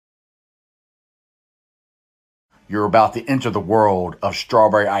You're about to enter the world of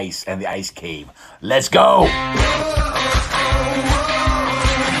Strawberry Ice and the Ice Cave. Let's go!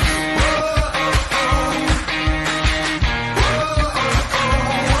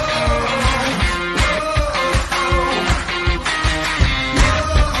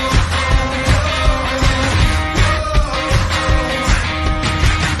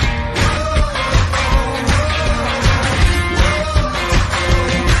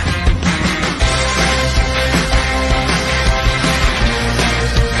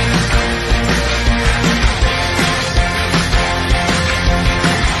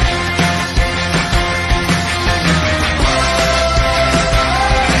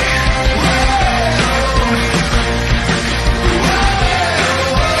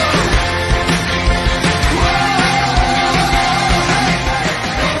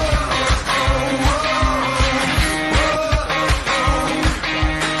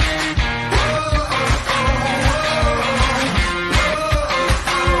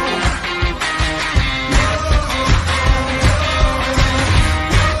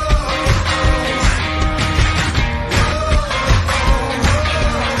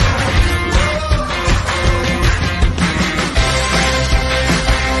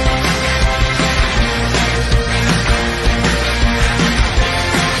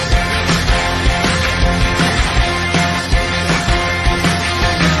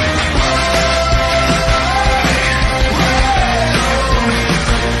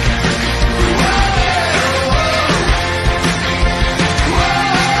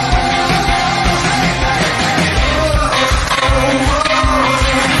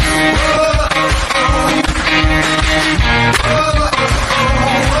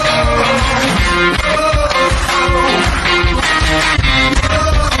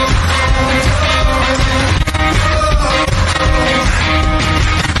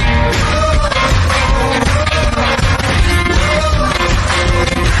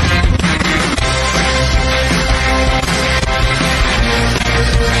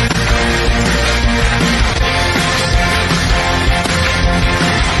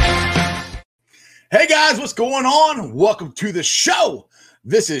 What's going on? Welcome to the show.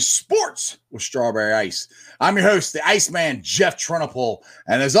 This is Sports with Strawberry Ice. I'm your host, the Iceman, Jeff Trenopole.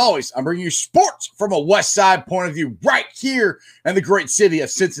 And as always, I'm bringing you sports from a West Side point of view right here in the great city of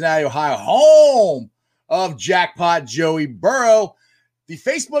Cincinnati, Ohio, home of Jackpot Joey Burrow. The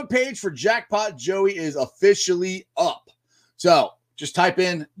Facebook page for Jackpot Joey is officially up. So just type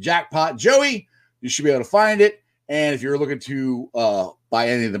in Jackpot Joey. You should be able to find it. And if you're looking to buy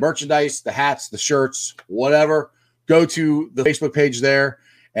any of the merchandise, the hats, the shirts, whatever, go to the Facebook page there.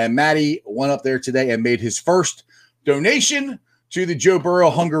 And Maddie went up there today and made his first donation to the Joe Burrow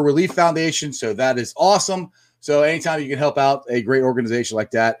Hunger Relief Foundation. So that is awesome. So anytime you can help out a great organization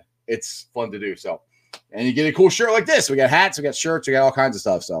like that, it's fun to do. So, and you get a cool shirt like this. We got hats, we got shirts, we got all kinds of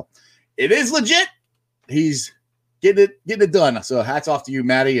stuff. So it is legit. He's getting it done. So hats off to you,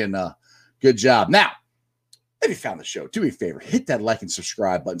 Maddie, and good job. Now, if you found the show, do me a favor, hit that like and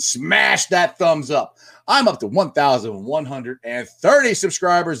subscribe button. Smash that thumbs up. I'm up to 1,130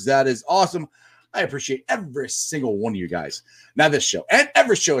 subscribers. That is awesome. I appreciate every single one of you guys. Now this show and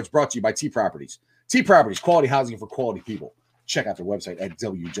every show is brought to you by T Properties. T Properties, quality housing for quality people. Check out their website at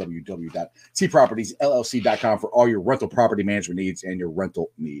www.tpropertiesllc.com for all your rental property management needs and your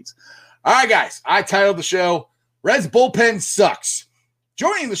rental needs. All right, guys, I titled the show, Reds Bullpen Sucks.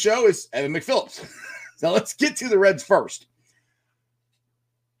 Joining the show is Evan McPhillips. Now, let's get to the Reds first.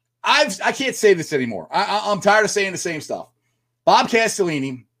 I can't say this anymore. I'm tired of saying the same stuff. Bob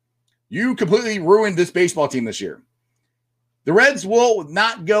Castellini, you completely ruined this baseball team this year. The Reds will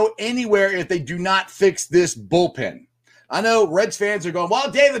not go anywhere if they do not fix this bullpen. I know Reds fans are going,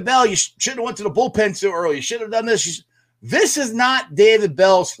 well, David Bell, you should have went to the bullpen so early. You should have done this. This is not David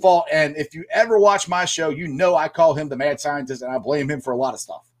Bell's fault. And if you ever watch my show, you know I call him the mad scientist, and I blame him for a lot of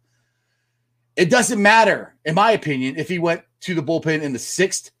stuff. It doesn't matter, in my opinion, if he went to the bullpen in the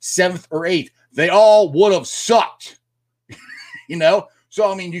 6th, 7th, or 8th. They all would have sucked. You know? So,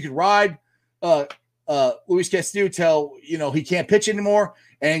 I mean, you could ride Luis Castillo till, he can't pitch anymore,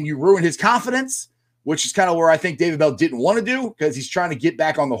 and you ruin his confidence, which is kind of where I think David Bell didn't want to do because he's trying to get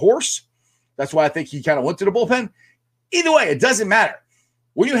back on the horse. That's why I think he kind of went to the bullpen. Either way, it doesn't matter.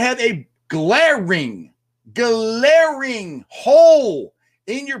 When you have a glaring hole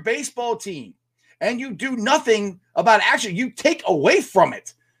in your baseball team, and you do nothing about action, you take away from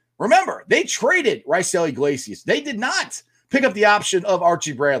it. Remember, they traded Raisel Iglesias. They did not pick up the option of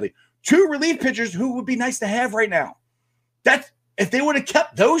Archie Bradley. 2 relief pitchers who would be nice to have right now. If they would have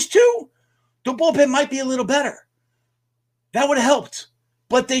kept those 2, the bullpen might be a little better. That would have helped.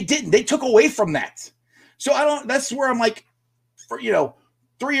 But they didn't. They took away from that. So that's where I'm like, 3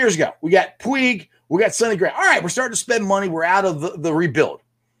 years ago, we got Puig, we got Sonny Gray. All right, we're starting to spend money. We're out of the rebuild.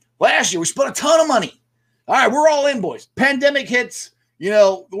 Last year, we spent a ton of money. All right, we're all in, boys. Pandemic hits,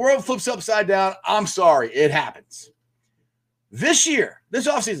 the world flips upside down. I'm sorry, it happens. This year, this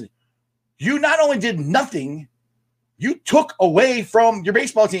offseason, you not only did nothing, you took away from your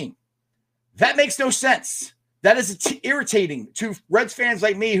baseball team. That makes no sense. That is irritating to Reds fans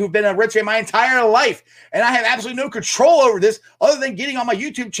like me who've been a Reds fan my entire life. And I have absolutely no control over this other than getting on my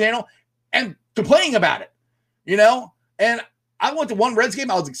YouTube channel and complaining about it, And I went to one Reds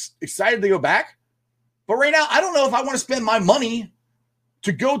game. I was excited to go back. But right now, I don't know if I want to spend my money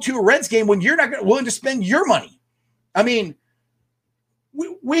to go to a Reds game when you're not willing to spend your money. I mean,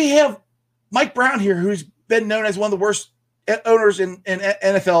 we have Mike Brown here, who's been known as one of the worst owners in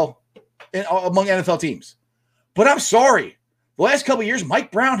NFL, among NFL teams. But I'm sorry. The last couple of years,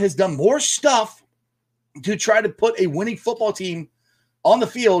 Mike Brown has done more stuff to try to put a winning football team on the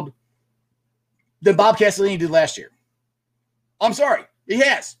field than Bob Castellini did last year. I'm sorry. He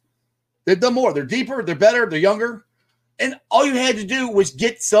has. They've done more. They're deeper. They're better. They're younger. And all you had to do was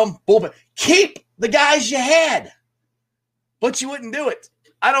get some bullpen. Keep the guys you had. But you wouldn't do it.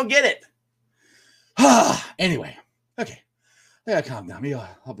 I don't get it. Anyway. Okay. I gotta calm down.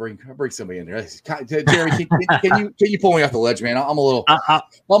 I'll bring somebody in there. Jerry, can you pull me off the ledge, man? I'm a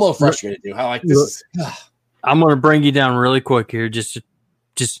little frustrated, dude. I like this. I'm gonna bring you down really quick here. Just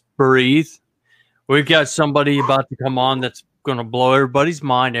breathe. We've got somebody about to come on that's gonna blow everybody's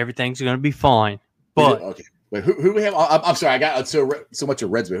mind. Everything's gonna be fine. But okay. Wait, who do we have? I'm sorry, I got so much of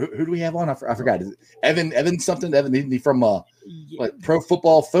Reds. But who do we have on? I forgot. Is it Evan something? Evan, isn't he from Pro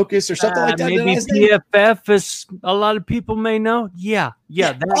Football Focus or something like that? Maybe PFF, as a lot of people may know. Yeah.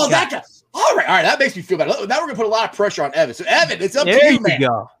 That guy. All right. That makes me feel better. Now we're gonna put a lot of pressure on Evan. So Evan, it's up to you, man.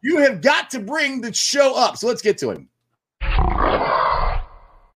 Go. You have got to bring the show up. So let's get to him.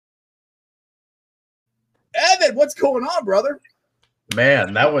 Evan, what's going on, brother?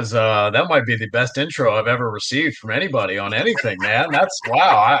 Man, that might be the best intro I've ever received from anybody on anything, man. That's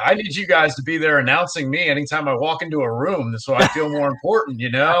wow. I need you guys to be there announcing me anytime I walk into a room so I feel more important,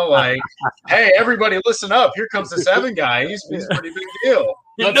 Like, hey, everybody listen up. Here comes this Evan guy. He's a pretty big deal.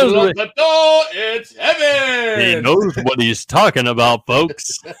 It's Evan. He knows what he's talking about,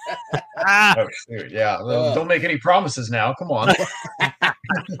 folks. Oh, shoot, yeah. Don't make any promises now. Come on.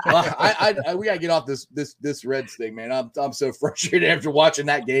 We gotta get off this Reds thing, man. I'm so frustrated after watching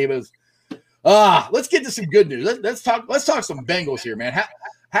that game. Let's get to some good news. Let's talk some Bengals here, man.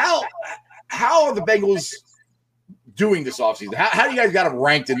 How are the Bengals doing this offseason? How do you guys got them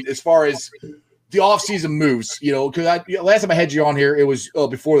ranked as far as the offseason moves? Because last time I had you on here, it was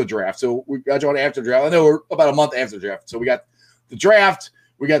before the draft. So we got you on after the draft. I know we're about a month after the draft. So we got the draft,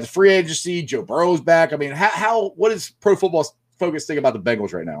 we got the free agency. Joe Burrow's back. I mean, what does Pro Football Focus think about the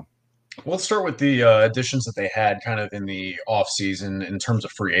Bengals right now? Well, let's start with the additions that they had kind of in the offseason in terms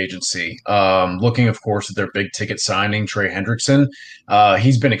of free agency. Looking, of course, at their big ticket signing, Trey Hendrickson.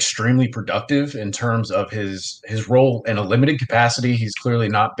 He's been extremely productive in terms of his role in a limited capacity. He's clearly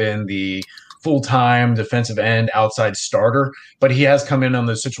not been the full-time defensive end outside starter, but he has come in on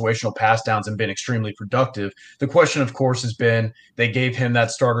those situational pass downs and been extremely productive. The question, of course, has been they gave him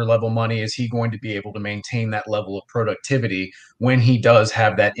that starter level money. Is he going to be able to maintain that level of productivity when he does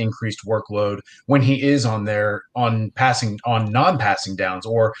have that increased workload, when he is on non-passing downs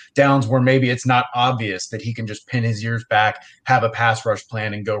or downs where maybe it's not obvious that he can just pin his ears back, have a pass rush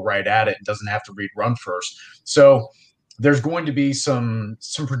plan and go right at it and doesn't have to read run first. So there's going to be some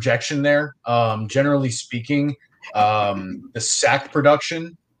projection there. Generally speaking, the sack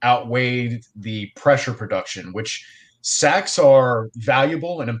production outweighed the pressure production, which sacks are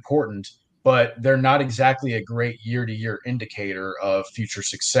valuable and important, but they're not exactly a great year-to-year indicator of future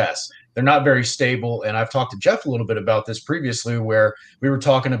success. They're not very stable, and I've talked to Jeff a little bit about this previously where we were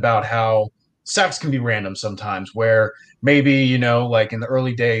talking about how sacks can be random sometimes, where maybe, like in the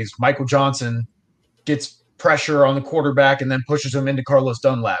early days, Michael Johnson gets pressure on the quarterback and then pushes him into Carlos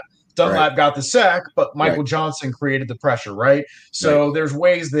Dunlap. Dunlap got the sack, but Michael Johnson created the pressure, right? So there's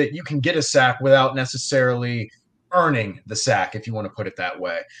ways that you can get a sack without necessarily earning the sack, if you want to put it that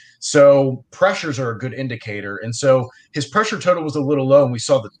way. So pressures are a good indicator. And so his pressure total was a little low, and we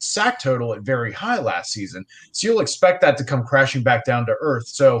saw the sack total at very high last season. So you'll expect that to come crashing back down to earth.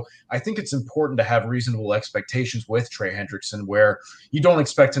 So I think it's important to have reasonable expectations with Trey Hendrickson, where you don't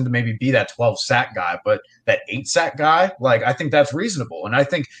expect him to maybe be that 12 sack guy, but that 8 sack guy, I think that's reasonable. And I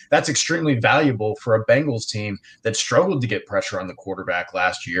think that's extremely valuable for a Bengals team that struggled to get pressure on the quarterback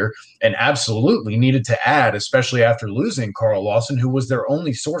last year and absolutely needed to add, especially after losing Carl Lawson, who was their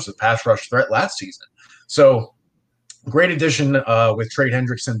only source of pass rush threat last season. So great addition with Trey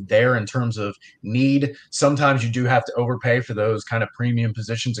Hendrickson there in terms of need. Sometimes you do have to overpay for those kind of premium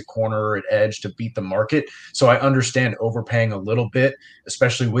positions at corner or at edge to beat the market. So I understand overpaying a little bit,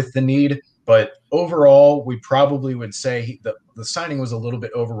 especially with the need. But overall, we probably would say the signing was a little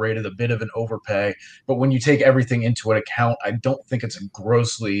bit overrated, a bit of an overpay. But when you take everything into account, I don't think it's a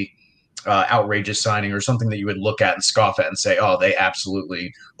grossly outrageous signing or something that you would look at and scoff at and say, oh, they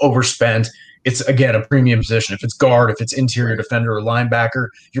absolutely overspent. It's, again, a premium position. If it's guard, if it's interior defender or linebacker,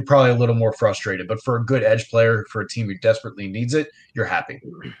 you're probably a little more frustrated. But for a good edge player, for a team who desperately needs it, you're happy.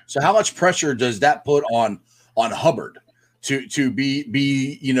 So how much pressure does that put on Hubbard to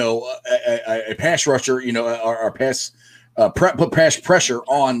be a pass rusher, or pass put pass pressure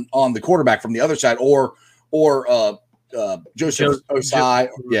on the quarterback from the other side, or Joseph Osai,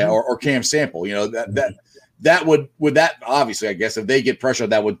 or Cam Sample? That would obviously, I guess, if they get pressure,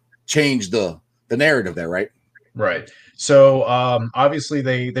 that would change the narrative there, right? Right. So obviously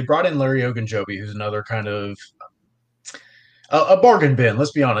they brought in Larry Ogunjobi, who's another kind of a bargain bin,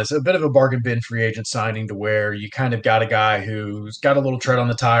 let's be honest, a bit of a bargain bin free agent signing, to where you kind of got a guy who's got a little tread on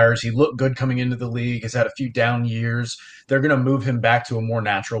the tires. He looked good coming into the league, has had a few down years. They're going to move him back to a more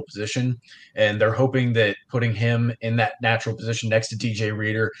natural position, and they're hoping that putting him in that natural position next to DJ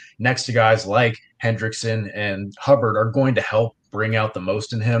Reader, next to guys like Hendrickson and Hubbard, are going to help bring out the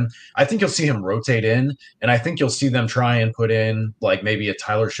most in him. I think you'll see him rotate in, and I think you'll see them try and put in like maybe a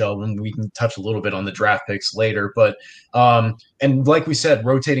Tyler Shelvin. We can touch a little bit on the draft picks later, but and like we said,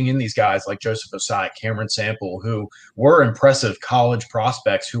 rotating in these guys like Joseph Osai, Cameron Sample, who were impressive college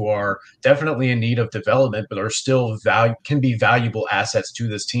prospects who are definitely in need of development, but are still can be valuable assets to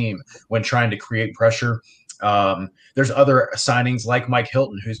this team when trying to create pressure. There's other signings like Mike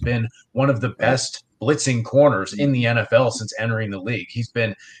Hilton, who's been one of the best blitzing corners in the NFL since entering the league. He's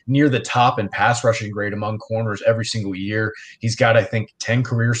been near the top in pass rushing grade among corners every single year. He's got, I think, 10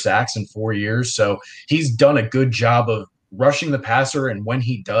 career sacks in 4 years. So he's done a good job of rushing the passer, and when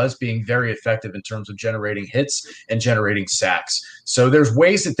he does, being very effective in terms of generating hits and generating sacks. So there's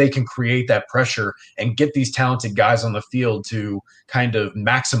ways that they can create that pressure and get these talented guys on the field to kind of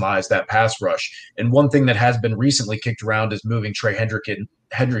maximize that pass rush. And one thing that has been recently kicked around is moving Trey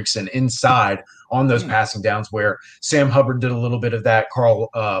Hendrickson inside on those passing downs, where Sam Hubbard did a little bit of that.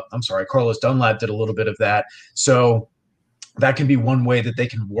 Carlos Dunlap did a little bit of that. So that can be one way that they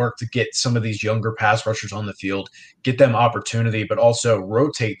can work to get some of these younger pass rushers on the field, get them opportunity, but also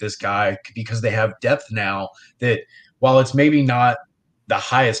rotate this guy, because they have depth now that, while it's maybe not the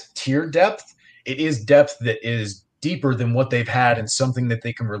highest tier depth, it is depth that is deeper than what they've had, and something that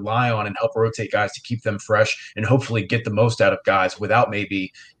they can rely on and help rotate guys to keep them fresh and hopefully get the most out of guys without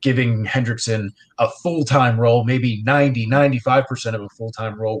maybe giving Hendrickson a full-time role, maybe 95% of a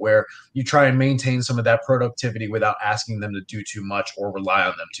full-time role, where you try and maintain some of that productivity without asking them to do too much or rely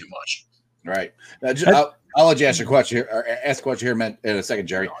on them too much. Right. I'll let you ask a question here, or ask a question here in a second,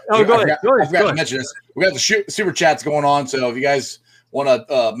 Jerry. Oh, go ahead. I forgot to mention this. We got the super chats going on, so if you guys want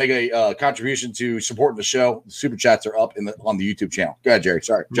to make a contribution to supporting the show, the super chats are up on the YouTube channel. Go ahead, Jerry.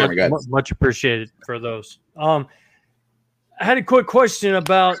 Sorry, Jeremy. Go ahead. Much appreciated for those. I had a quick question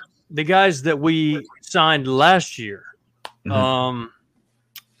about the guys that we signed last year. Mm-hmm.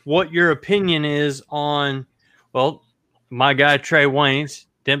 What your opinion is on? Well, my guy Trey Waynes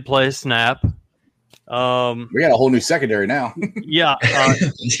didn't play a snap. We got a whole new secondary now. Yeah.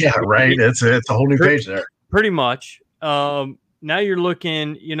 Yeah, right. It's a whole new page there. Pretty much. Now you're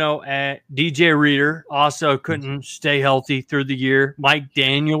looking, at DJ Reader, also couldn't stay healthy through the year. Mike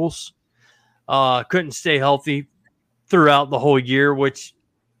Daniels couldn't stay healthy throughout the whole year, which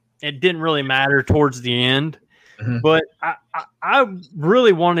it didn't really matter towards the end. Mm-hmm. But I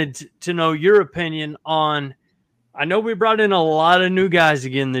really wanted to know your opinion on – I know we brought in a lot of new guys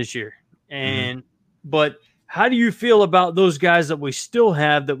again this year, but how do you feel about those guys that we still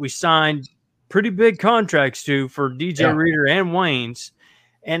have that we signed – pretty big contracts for DJ Reader and Waynes?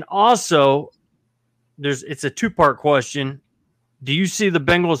 And also, it's a two-part question. Do you see the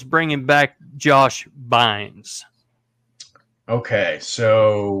Bengals bringing back Josh Bynes? Okay,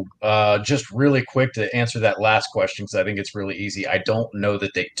 so just really quick to answer that last question, because I think it's really easy. I don't know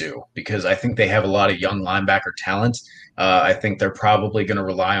that they do, because I think they have a lot of young linebacker talent. I think they're probably going to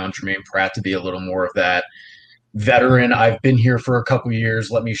rely on Jermaine Pratt to be a little more of that veteran. I've been here for a couple years.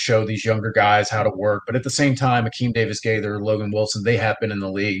 Let me show these younger guys how to work. But at the same time, Akeem Davis-Gaither, Logan Wilson, they have been in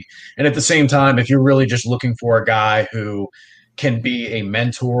the league. And at the same time, if you're really just looking for a guy who can be a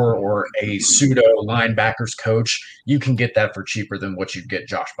mentor or a pseudo linebackers coach, you can get that for cheaper than what you get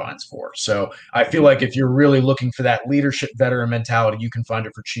Josh Bynes for. So I feel like if you're really looking for that leadership veteran mentality, you can find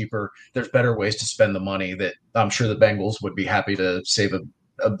it for cheaper. There's better ways to spend the money that I'm sure the Bengals would be happy to save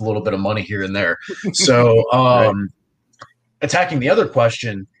a little bit of money here and there. So attacking the other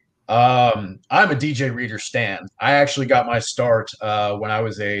question, I'm a DJ Reader stan. I actually got my start when I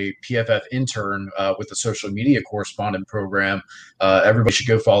was a PFF intern with the social media correspondent program. Everybody should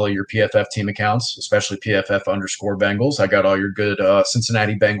go follow your PFF team accounts, especially PFF_Bengals. I got all your good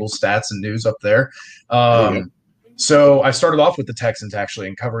Cincinnati Bengals stats and news up there. So I started off with the Texans actually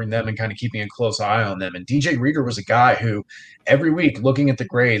and covering them and kind of keeping a close eye on them. And DJ Reader was a guy who every week looking at the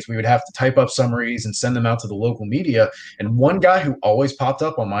grades, we would have to type up summaries and send them out to the local media. And one guy who always popped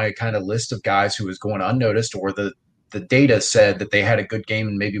up on my kind of list of guys who was going unnoticed or the data said that they had a good game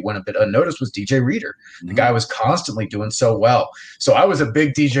and maybe went a bit unnoticed was DJ Reader. The guy was constantly doing so well. So I was a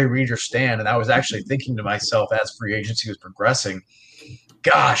big DJ Reader stan, and I was actually thinking to myself as free agency was progressing,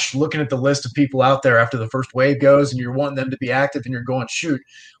 gosh, looking at the list of people out there after the first wave goes and you're wanting them to be active and you're going, shoot,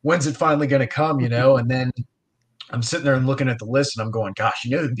 when's it finally going to come, you know? And then I'm sitting there and looking at the list and I'm going, gosh, you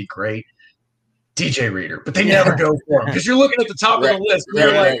know who'd be great? DJ Reader. But they never go for him because you're looking at the top of the list. And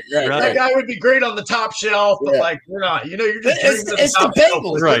you're like, that guy would be great on the top shelf, but like, we're not. You know, you're just it's the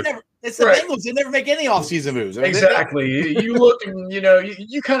Bengals. Right. It's the Bengals. They never make any offseason moves. I mean, exactly. You look and, you know,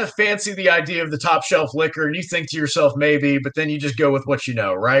 you kind of fancy the idea of the top shelf liquor and you think to yourself, maybe, but then you just go with what you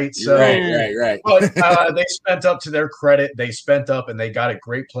know, right? So, right. But they spent up to their credit. They spent up and they got a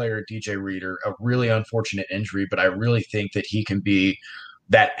great player, DJ Reader, a really unfortunate injury, but I really think that he can be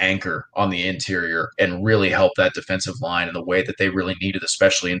that anchor on the interior and really help that defensive line in the way that they really needed,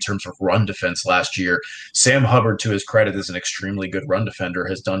 especially in terms of run defense last year. Sam Hubbard, to his credit, is an extremely good run defender,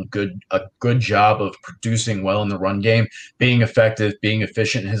 has done a good job of producing well in the run game, being effective, being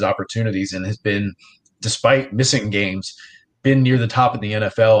efficient in his opportunities, and has been, despite missing games, been near the top of the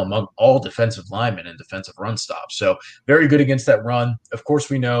NFL among all defensive linemen and defensive run stops. So very good against that run. Of course,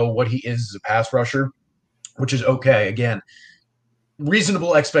 we know what he is as a pass rusher, which is okay. Again,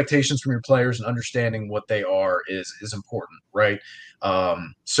 reasonable expectations from your players and understanding what they are is important, right?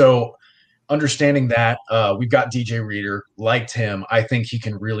 So understanding that, we've got DJ Reader, liked him. I think he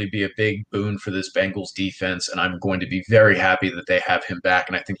can really be a big boon for this Bengals defense, and I'm going to be very happy that they have him back,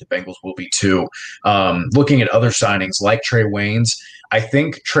 and I think the Bengals will be too. Looking at other signings like Trey Waynes, I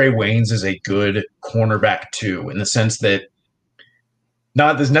think Trey Waynes is a good cornerback too, in the sense that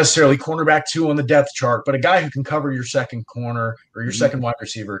not as necessarily cornerback 2 on the depth chart, but a guy who can cover your second corner or your second wide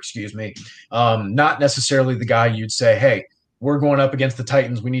receiver, not necessarily the guy you'd say, hey, we're going up against the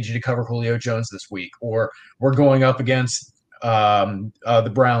Titans. We need you to cover Julio Jones this week. Or we're going up against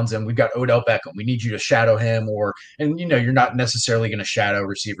the Browns and we've got Odell Beckham. We need you to shadow him. And you're not necessarily going to shadow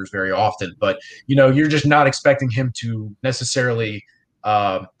receivers very often, but, you're just not expecting him to necessarily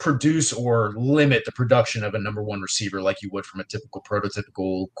produce or limit the production of a number one receiver like you would from a typical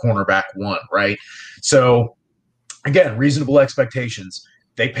prototypical cornerback 1, right? So again, reasonable expectations.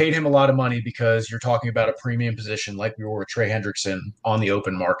 They paid him a lot of money because you're talking about a premium position like we were with Trey Hendrickson on the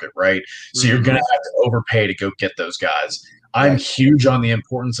open market, right? So you're going to have to overpay to go get those guys. I'm huge on the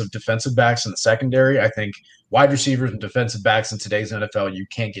importance of defensive backs in the secondary. I think wide receivers and defensive backs in today's NFL, you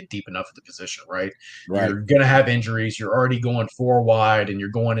can't get deep enough at the position, right? You're going to have injuries. You're already going 4 wide and you're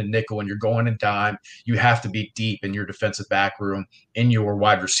going in nickel and you're going in dime. You have to be deep in your defensive back room, in your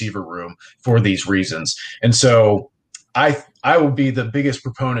wide receiver room for these reasons. And so I will be the biggest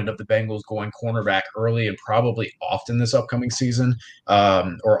proponent of the Bengals going cornerback early and probably often this upcoming season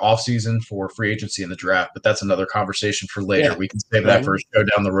or off season for free agency in the draft. But that's another conversation for later. Yeah. We can save that for a show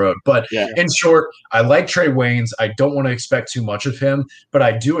down the road. But in short, I like Trey Waynes. I don't want to expect too much of him, but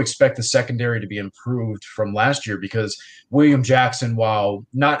I do expect the secondary to be improved from last year because William Jackson, while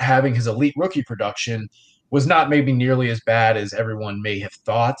not having his elite rookie production, was not maybe nearly as bad as everyone may have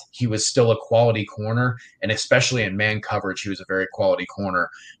thought. He was still a quality corner, and especially in man coverage, he was a very quality corner.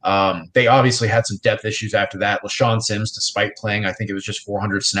 They obviously had some depth issues after that. LaShawn Sims, despite playing, I think it was just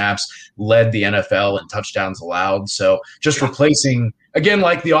 400 snaps, led the NFL in touchdowns allowed. So just replacing, again,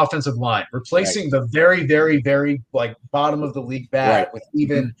 like the offensive line, replacing the very, very, very bottom of the league bat with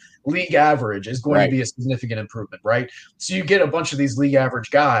even league average is going to be a significant improvement, right? So you get a bunch of these league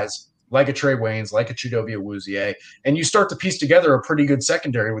average guys like a Trey Waynes, like a Chidobe Awuzie, and you start to piece together a pretty good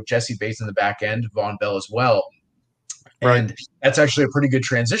secondary with Jesse Bates in the back end, Von Bell as well. And that's actually a pretty good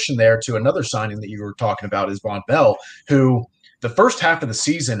transition there to another signing that you were talking about is Von Bell, who the first half of the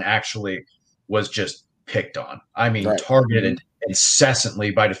season actually was just picked on. I mean, Right. targeted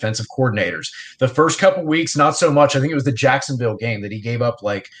incessantly by defensive coordinators. The first couple weeks, not so much. I think it was the Jacksonville game that he gave up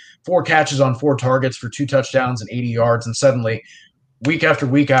like 4 catches on 4 targets for 2 touchdowns and 80 yards. And suddenly, week after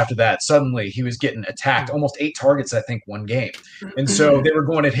week after that, suddenly he was getting attacked. Almost 8 targets, I think, one game. And so they were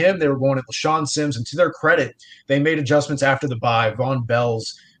going at him. They were going at LaShawn Sims. And to their credit, they made adjustments after the bye. Von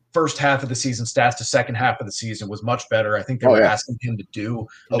Bell's first half of the season stats to second half of the season was much better. I think they were asking him to do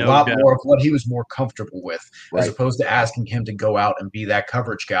a lot more of what he was more comfortable with, as opposed to asking him to go out and be that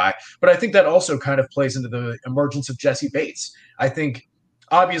coverage guy. But I think that also kind of plays into the emergence of Jessie Bates. I think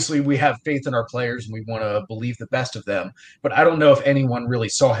obviously we have faith in our players and we want to believe the best of them, but I don't know if anyone really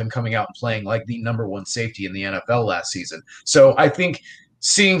saw him coming out and playing like the number 1 safety in the NFL last season. So I think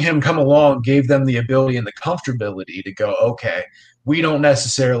seeing him come along gave them the ability and the comfortability to go, okay, we don't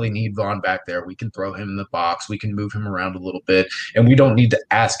necessarily need Von back there. We can throw him in the box. We can move him around a little bit, and we don't need to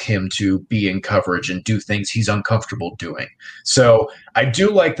ask him to be in coverage and do things he's uncomfortable doing. So I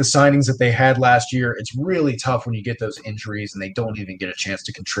do like the signings that they had last year. It's really tough when you get those injuries and they don't even get a chance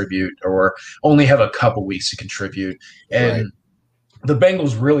to contribute or only have a couple weeks to contribute. And the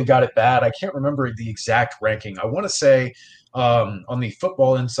Bengals really got it bad. I can't remember the exact ranking. I want to say on the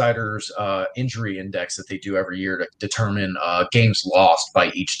Football Insider's injury index that they do every year to determine games lost by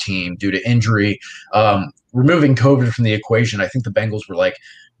each team due to injury, removing COVID from the equation, I think the Bengals were like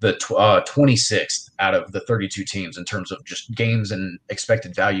the 26th out of the 32 teams in terms of just games and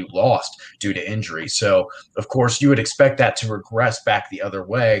expected value lost due to injury. So, of course, you would expect that to regress back the other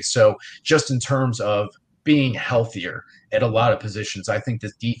way. So just in terms of being healthier at a lot of positions, I think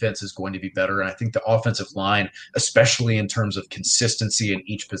this defense is going to be better. And I think the offensive line, especially in terms of consistency in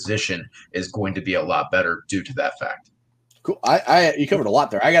each position, is going to be a lot better due to that fact. Cool. You covered a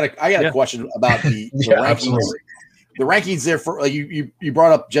lot there. I got a question about the rankings. Absolutely. The rankings there for you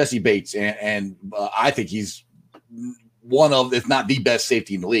brought up Jessie Bates, and I think he's one of, if not the best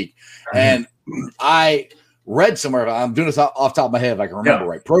safety in the league. Mm-hmm. And I read somewhere, I'm doing this off the top of my head, if I can remember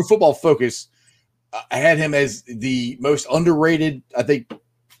right. Pro Football Focus, I had him as the most underrated, I think,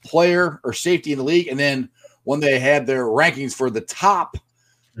 player or safety in the league. And then when they had their rankings for the top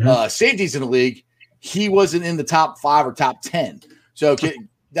safeties in the league, he wasn't in the top 5 or top 10. So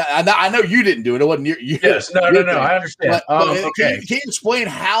I know you didn't do it. It wasn't your yes, no. I understand. But Okay. Can you explain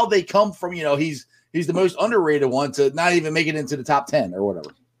how they come from, he's the most underrated one to not even make it into the top 10 or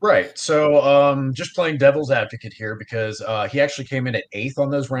whatever? Right. So just playing devil's advocate here, because he actually came in at 8th on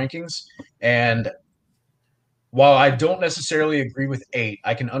those rankings. And while I don't necessarily agree with 8,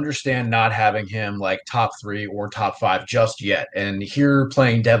 I can understand not having him like top 3 or top 5 just yet. And here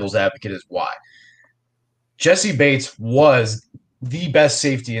playing devil's advocate is why. Jessie Bates was the best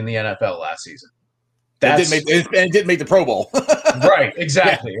safety in the NFL last season. It didn't make the Pro Bowl. Right.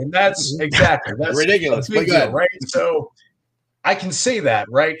 Exactly. Yeah. And that's ridiculous. Big deal, right? So I can say that,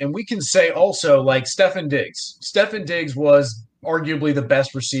 right? And we can say also like Stefon Diggs. Stefon Diggs was arguably the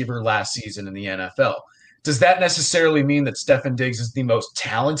best receiver last season in the NFL. Does that necessarily mean that Stefon Diggs is the most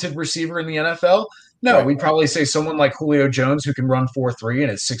talented receiver in the NFL? No, right. We'd probably say someone like Julio Jones, who can run 4.3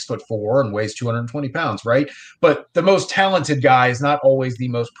 and is 6'4" and weighs 220 pounds, right? But the most talented guy is not always the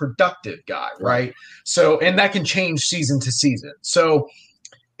most productive guy, right? So, and that can change season to season. So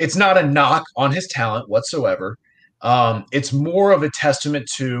it's not a knock on his talent whatsoever. It's more of a testament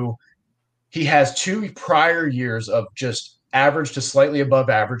to he has 2 prior years of just average to slightly above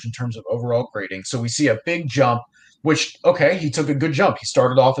average in terms of overall grading. So we see a big jump, which, okay, he took a good jump. He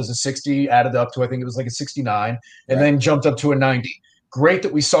started off as a 60, added up to, I think it was like a 69, and then jumped up to a 90. Great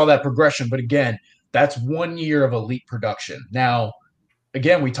that we saw that progression. But again, that's 1 year of elite production. Now,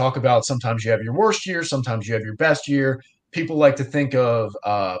 again, we talk about sometimes you have your worst year, sometimes you have your best year. People like to think of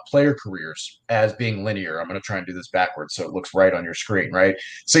player careers as being linear. I'm going to try and do this backwards so it looks right on your screen, right?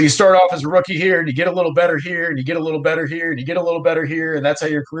 So you start off as a rookie here, and you get a little better here, and you get a little better here, and you get a little better here, and that's how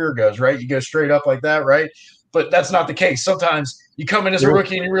your career goes, right? You go straight up like that, right? But that's not the case. Sometimes you come in as a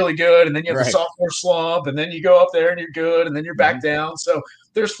rookie and you're really good, and then you have the sophomore slump, and then you go up there and you're good, and then you're back down. So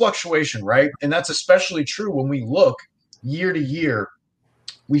there's fluctuation, right? And that's especially true when we look year to year.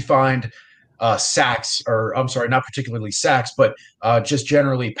 We find sacks, or I'm sorry, not particularly sacks, but just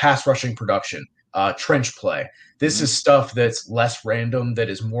generally pass rushing production, trench play. This is stuff that's less random, that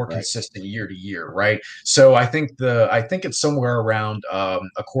is more consistent year to year, right? So I think it's somewhere around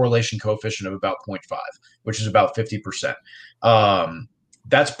a correlation coefficient of about 0.5, which is about 50%.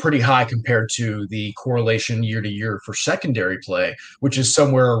 that's pretty high compared to the correlation year to year for secondary play, which is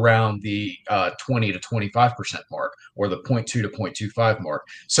somewhere around the 20 to 25% mark, or the 0.2 to 0.25 mark.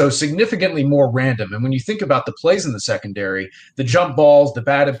 So significantly more random. And when you think about the plays in the secondary, the jump balls, the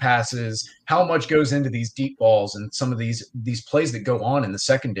batted passes, how much goes into these deep balls and some of these plays that go on in the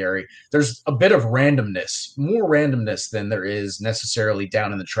secondary, there's a bit of randomness, more randomness than there is necessarily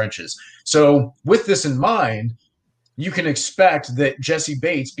down in the trenches. So with this in mind, you can expect that Jesse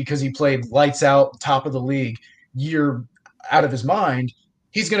Bates, because he played lights out, top of the league year out of his mind,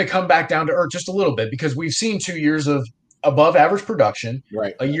 he's going to come back down to earth just a little bit, because we've seen 2 years of above average production,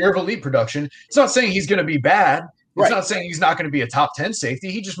 right, a year of elite production. It's not saying he's going to be bad. It's right, not saying he's not going to be a top 10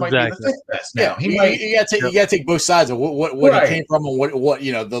 safety. He just might be the fifth best now. Yeah, you got to take both sides of what Right. he came from and what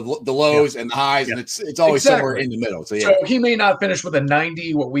the lows and the highs, and it's always somewhere in the middle. So he may not finish with a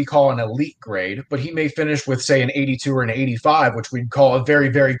 90, what we call an elite grade, but he may finish with, say, an 82 or an 85, which we'd call a very,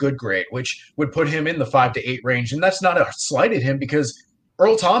 very good grade, which would put him in the 5 to 8 range. And that's not a slight at him, because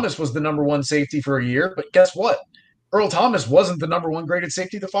Earl Thomas was the number one safety for a year, but guess what? Earl Thomas wasn't the number one graded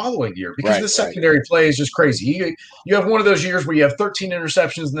safety the following year, because the secondary play is just crazy. You have one of those years where you have 13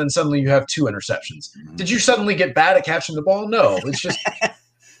 interceptions and then suddenly you have 2 interceptions. Did you suddenly get bad at catching the ball? No, it's just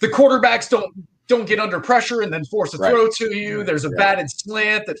the quarterbacks don't get under pressure and then force a throw to you. There's a batted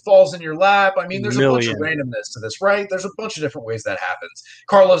slant that falls in your lap. I mean, there's a bunch of randomness to this, right? There's a bunch of different ways that happens.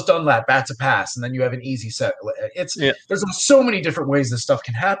 Carlos Dunlap bats a pass and then you have an easy set. There's so many different ways this stuff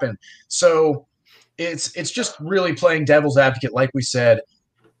can happen. So it's just really playing devil's advocate. Like we said,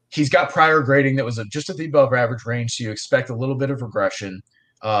 he's got prior grading that was just at the above average range, so you expect a little bit of regression.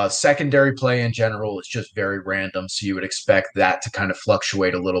 Secondary play in general is just very random, so you would expect that to kind of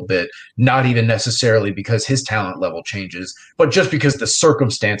fluctuate a little bit, not even necessarily because his talent level changes, but just because the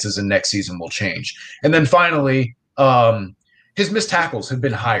circumstances in next season will change. And then finally, his missed tackles have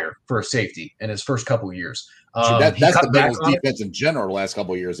been higher for a safety in his first couple of years. That's the Bengals defense in general the last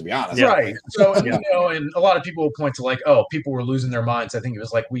couple of years, to be honest. Right. So, and a lot of people will point to like, oh, people were losing their minds. I think it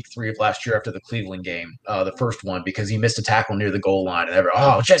was like week 3 of last year after the Cleveland game, the first one, because he missed a tackle near the goal line, and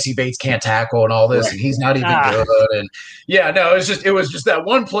Jesse Bates can't tackle and all this, and he's not even good. And it was just that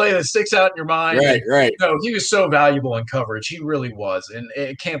one play that sticks out in your mind. Right. No, he was so valuable in coverage. He really was. And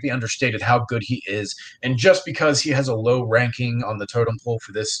it can't be understated how good he is. And just because he has a low ranking on the totem pole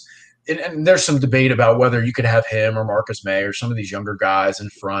for this, and there's some debate about whether you could have him or Marcus May or some of these younger guys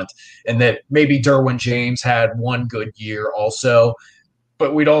in front, and that maybe Derwin James had one good year also.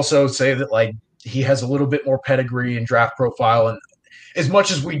 But we'd also say that like he has a little bit more pedigree and draft profile. And as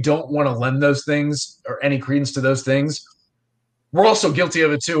much as we don't want to lend those things or any credence to those things, we're also guilty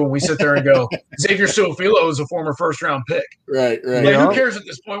of it too when we sit there and go, Xavier Su'a-Filo is a former first-round pick. Right. Like, who cares at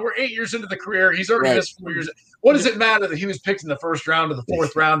this point? We're 8 years into the career. He's already missed 4 years. What does it matter that he was picked in the first round, or the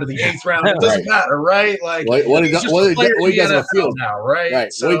 4th round, or the 8th round? It doesn't matter, right? Like what he does on the field now,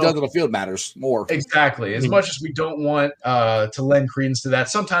 right? So, what he does on the field matters more. Exactly. As much as we don't want to lend credence to that,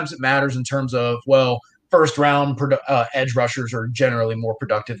 sometimes it matters in terms of, first round edge rushers are generally more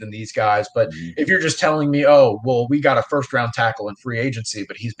productive than these guys. But if you're just telling me, we got a first round tackle in free agency,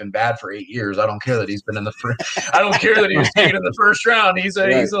 but he's been bad for 8 years, I don't care that he's been in I don't care that he was taken in the first round. He's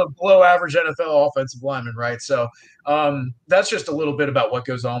a below average NFL offensive lineman, right? So that's just a little bit about what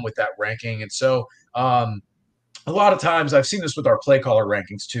goes on with that ranking. And so a lot of times I've seen this with our play caller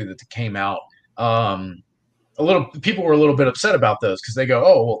rankings too, that came out. People were a little bit upset about those because they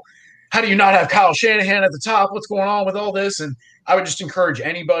go, how do you not have Kyle Shanahan at the top? What's going on with all this? And I would just encourage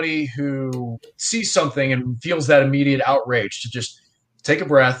anybody who sees something and feels that immediate outrage to just take a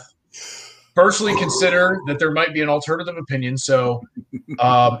breath, firstly consider that there might be an alternative opinion. So,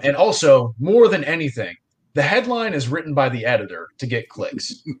 and also, more than anything, the headline is written by the editor to get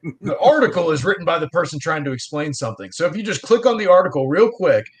clicks. The article is written by the person trying to explain something. So if you just click on the article real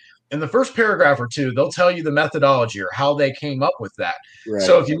quick, in the first paragraph or two, they'll tell you the methodology or how they came up with that. Right.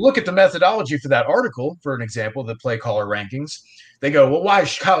 So if you look at the methodology for that article, for an example, the play caller rankings, they go, why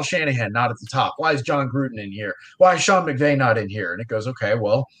is Kyle Shanahan not at the top? Why is John Gruden in here? Why is Sean McVay not in here? And it goes, okay,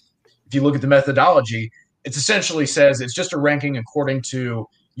 well, if you look at the methodology, it essentially says it's just a ranking according to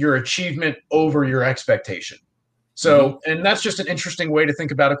your achievement over your expectation. So, and that's just an interesting way to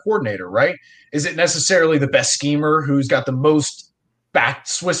think about a coordinator, right? Is it necessarily the best schemer who's got the most back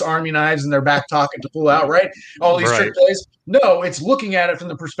Swiss Army knives in their back pocket to pull out, right? All these trick plays. No, it's looking at it from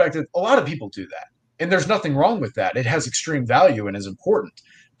the perspective. A lot of people do that, and there's nothing wrong with that. It has extreme value and is important.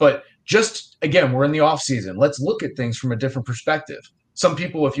 But just again, we're in the off season. Let's look at things from a different perspective. Some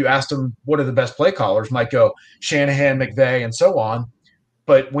people, if you ask them what are the best play callers, might go Shanahan, McVay, and so on.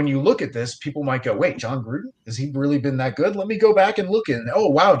 But when you look at this, people might go, wait, John Gruden, has he really been that good? Let me go back and look in. Oh,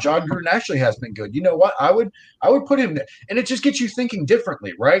 wow, John Gruden actually has been good. You know what? I would put him there. And it just gets you thinking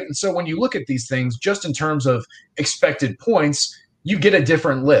differently, right? And so when you look at these things, just in terms of expected points, you get a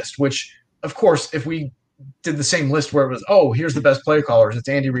different list, which, of course, if we did the same list where it was, oh, here's the best play callers, it's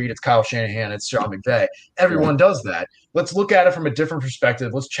Andy Reid, it's Kyle Shanahan, it's Sean McVay. Everyone does that. Let's look at it from a different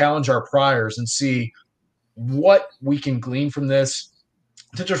perspective. Let's challenge our priors and see what we can glean from this.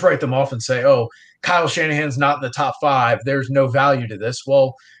 To just write them off and say, oh, Kyle Shanahan's not in the top 5, there's no value to this.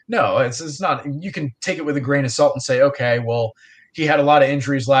 Well, no, it's not. You can take it with a grain of salt and say, okay, well, he had a lot of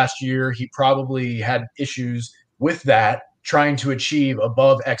injuries last year. He probably had issues with that, trying to achieve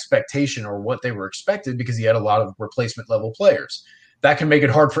above expectation or what they were expected, because he had a lot of replacement level players. That can make it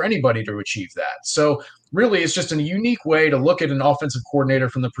hard for anybody to achieve that. So really, it's just a unique way to look at an offensive coordinator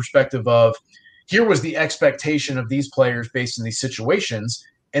from the perspective of, here was the expectation of these players based in these situations,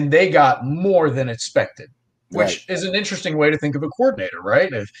 and they got more than expected, which is an interesting way to think of a coordinator,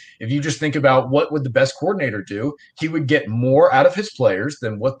 right? If you just think about what would the best coordinator do, he would get more out of his players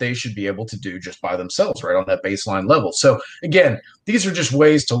than what they should be able to do just by themselves, right, on that baseline level. So again, these are just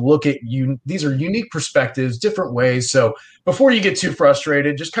ways to look at you. These are unique perspectives, different ways. So before you get too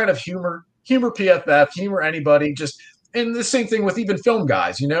frustrated, just kind of humor PFF, humor anybody. And the same thing with even film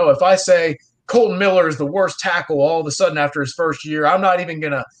guys. You know, if I say Colton Miller is the worst tackle all of a sudden after his first year, I'm not even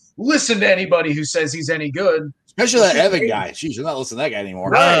going to listen to anybody who says he's any good. Especially that Evan guy. Jeez, you're not listening to that guy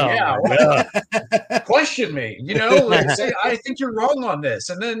anymore. Right, yeah. Question me, say, I think you're wrong on this.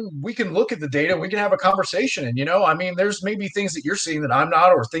 And then we can look at the data. We can have a conversation. And, there's maybe things that you're seeing that I'm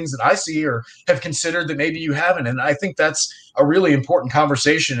not, or things that I see or have considered that maybe you haven't. And I think that's a really important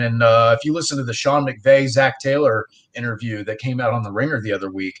conversation. And if you listen to the Sean McVay, Zach Taylor interview that came out on The Ringer the other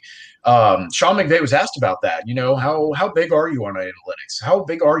week, Sean McVay was asked about that. How big are you on analytics? How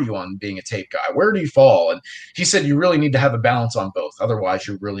big are you on being a tape guy? Where do you fall? And he said you really need to have a balance on both. Otherwise,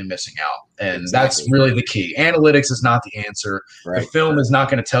 you're really missing out. And that's really the key. Analytics is not the answer. Right. The film is not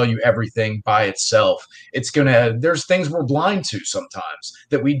going to tell you everything by itself. There's things we're blind to sometimes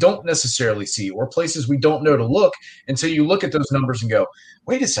that we don't necessarily see, or places we don't know to look until you look at those numbers and go,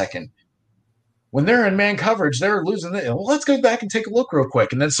 wait a second. When they're in man coverage, they're losing it. Well, let's go back and take a look real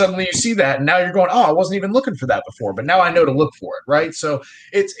quick. And then suddenly you see that, and now you're going, oh, I wasn't even looking for that before, but now I know to look for it, right? So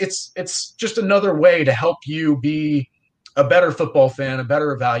it's just another way to help you be a better football fan, a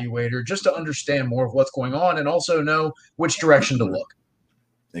better evaluator, just to understand more of what's going on and also know which direction to look.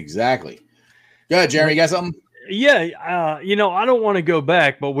 Exactly. Go ahead, Jeremy. You got something? Yeah. I don't want to go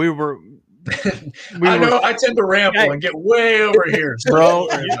back, but I tend to ramble and get way over here, bro.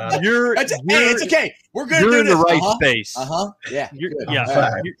 It's okay. We're good. You're in the right space. Yeah. You're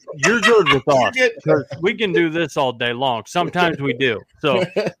good with us. We can do this all day long. Sometimes we do. So,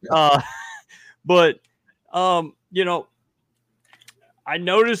 but I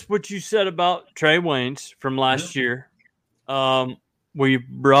noticed what you said about Trey Waynes from last year. We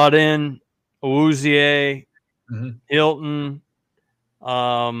brought in Awuzie, Hilton.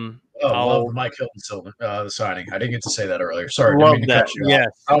 Love Mike Hilton the signing. I didn't get to say that earlier. Sorry. Love that. Yes.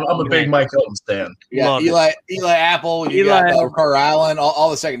 I'm a big Mike Hilton fan. Yeah, Eli Apple, Ricardo Allen, all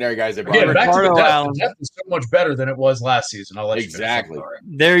the secondary guys they brought. Yeah, back to the depth. The depth is so much better than it was last season. I'll let you exactly.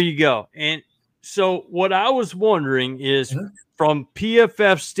 There you go. And so what I was wondering is, from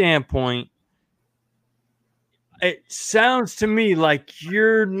PFF standpoint, it sounds to me like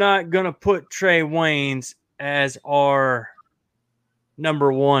you're not going to put Trey Waynes as our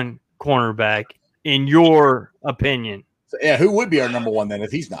number one cornerback, in your opinion. So, yeah, who would be our number one then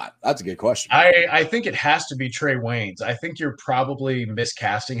if he's not? That's a good question. I think it has to be Trey Waynes. I think you're probably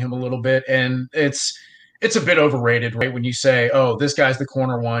miscasting him a little bit, and it's a bit overrated, right? When you say, oh, this guy's the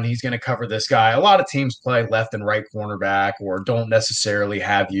corner one, he's going to cover this guy. A lot of teams play left and right cornerback, or don't necessarily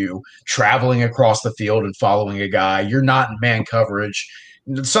have you traveling across the field and following a guy. You're not in man coverage.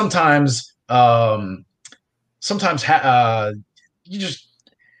 Sometimes you just –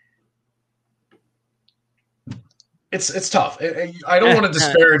 It's tough. I don't want to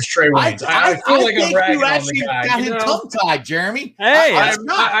disparage Trey Waynes. I feel like I'm ragging on the guy. Got him tongue-tied, Jeremy. Hey,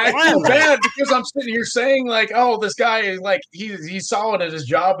 I feel bad because I'm sitting here saying, like, oh, this guy is like he's solid at his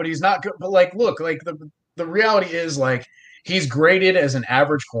job, but he's not good. But like, look, like the reality is, like, he's graded as an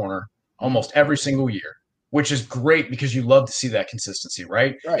average corner almost every single year, which is great because you love to see that consistency,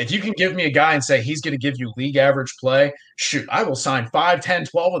 right? If you can give me a guy and say he's going to give you league average play, shoot, I will sign 5, 10,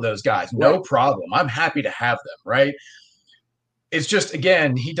 12 of those guys. No problem. I'm happy to have them, right? It's just,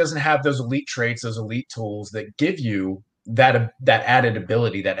 again, he doesn't have those elite traits, those elite tools that give you that added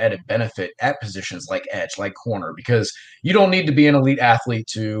ability, that added benefit at positions like edge, like corner, because you don't need to be an elite athlete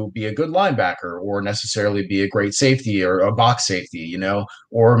to be a good linebacker or necessarily be a great safety or a box safety, you know,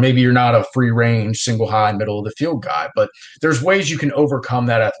 or maybe you're not a free range, single high, middle of the field guy, but there's ways you can overcome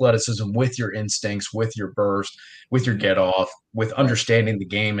that athleticism with your instincts, with your burst, with your get off, with understanding the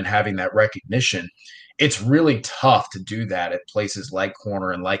game and having that recognition. It's really tough to do that at places like corner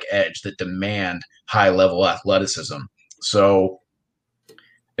and like edge that demand high level athleticism. So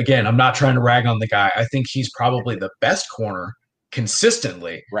again, I'm not trying to rag on the guy. I think he's probably the best corner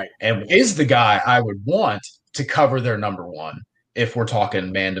consistently, right? And is the guy I would want to cover their number one if we're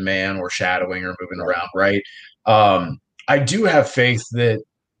talking man to man or shadowing or moving around, right? I do have faith that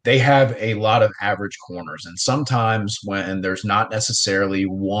they have a lot of average corners, and sometimes when there's not necessarily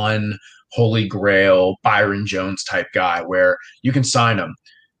one holy grail Byron Jones type guy where you can sign him,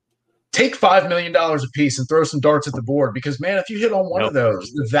 take $5 million a piece and throw some darts at the board, because man, if you hit on one of those,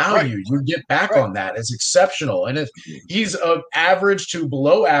 the value you get back on that is exceptional. And if he's average to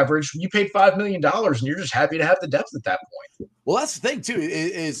below average, you paid $5 million and you're just happy to have the depth at that point. Well, that's the thing too,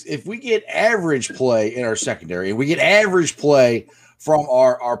 is if we get average play in our secondary and we get average play from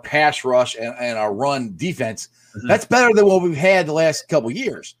our pass rush and our run defense, that's better than what we've had the last couple of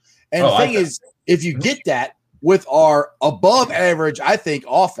years. And the thing is, if you get that with our above average, I think,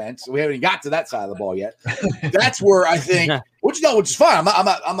 offense, we haven't even got to that side of the ball yet. That's where I think, which is fine.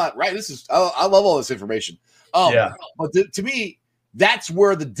 I'm not right. I love all this information. But to me, that's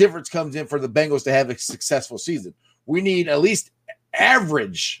where the difference comes in for the Bengals to have a successful season. We need at least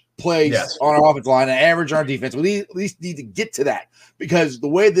average plays on our offensive line and average on our defense. We at least need to get to that, because the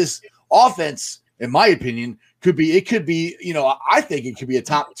way this offense, in my opinion, could be, I think it could be a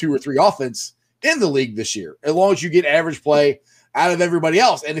top 2 or 3 offense in the league this year, as long as you get average play out of everybody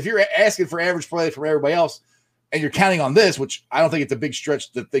else. And if you're asking for average play from everybody else and you're counting on this, which I don't think it's a big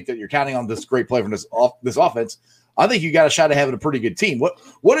stretch to think that you're counting on this great play from this offense, I think you got a shot at having a pretty good team.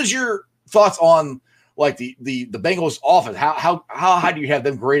 What is your thoughts on like the Bengals offense? How high do you have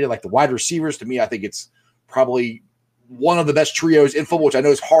them graded? Like the wide receivers, to me, I think it's probably one of the best trios in football, which I know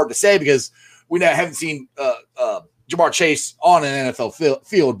is hard to say because we haven't seen Ja'Marr Chase on an NFL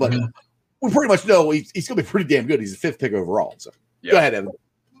field, but we pretty much know he's going to be pretty damn good. He's the 5th pick overall. So go ahead,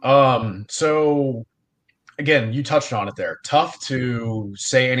 Evan. So again, you touched on it there. Tough to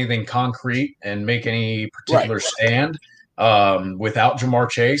say anything concrete and make any particular stand without Ja'Marr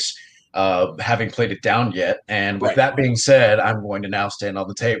Chase having played it down yet. And with that being said, I'm going to now stand on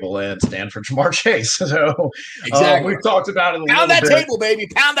the table and stand for Ja'Marr Chase. So we've talked about it a little bit. Pound that table, baby.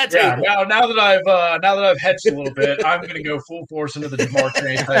 Pound that table. Now that I've hedged a little bit, I'm going to go full force into the Ja'Marr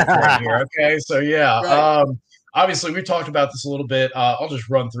Chase type right here. Okay, so obviously we've talked about this a little bit. I'll just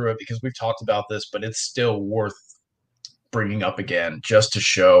run through it because we've talked about this, but it's still worth bringing up again just to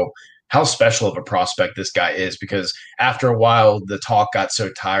show how special of a prospect this guy is, because after a while, the talk got so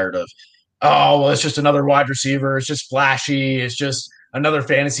tired of, it's just another wide receiver. It's just flashy. It's just another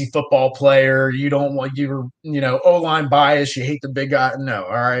fantasy football player. You don't want O-line bias. You hate the big guy. No.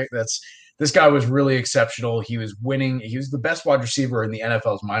 All right. This guy was really exceptional. He was winning. He was the best wide receiver in the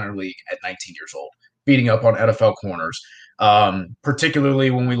NFL's minor league at 19 years old, beating up on NFL corners. Particularly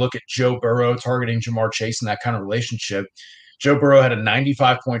when we look at Joe Burrow targeting Ja'Marr Chase and that kind of relationship. Joe Burrow had a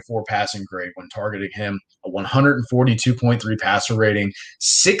 95.4 passing grade when targeting him, a 142.3 passer rating,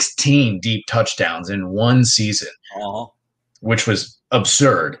 16 deep touchdowns in one season, which was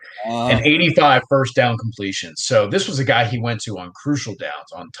absurd, and 85 first down completions. So this was a guy he went to on crucial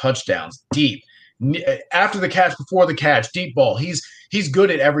downs, on touchdowns, deep, after the catch, before the catch, deep ball. He's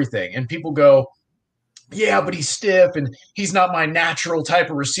good at everything. And people go, yeah, but he's stiff and he's not my natural type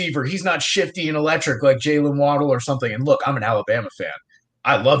of receiver. He's not shifty and electric like Jalen Waddle or something. And look, I'm an Alabama fan.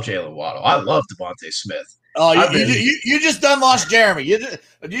 I love Jalen Waddle. I love Devontae Smith. Oh, you just done lost Jeremy. You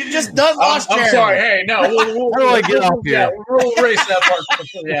just done lost Jeremy. I'm sorry. Hey, no. We'll get up here. We'll erase that part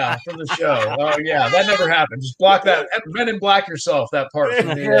from the show. Oh, yeah, that never happened. Just block that. Men in black yourself, that part from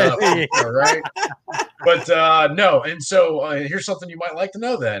the all right? But no. And so here's something you might like to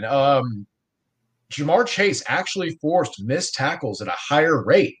know then. Ja'Marr Chase actually forced missed tackles at a higher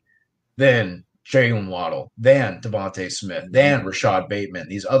rate than Jalen Waddle, than Devontae Smith, than Rashad Bateman,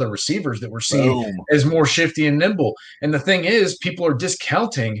 these other receivers that we're seeing as more shifty and nimble. And the thing is, people are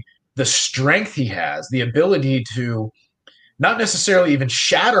discounting the strength he has, the ability to not necessarily even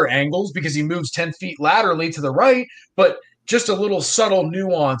shatter angles because he moves 10 feet laterally to the right, but just a little subtle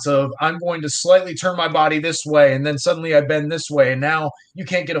nuance of I'm going to slightly turn my body this way and then suddenly I bend this way and now you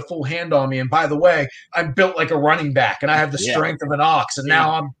can't get a full hand on me. And by the way, I'm built like a running back and I have the strength of an ox and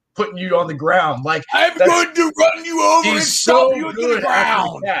now putting you on the ground. Like I'm going to run you over and stop you to the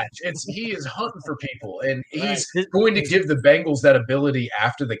ground. He is hunting for people, and he's going to give the Bengals that ability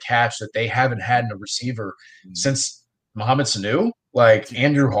after the catch that they haven't had in a receiver since Mohamed Sanu, like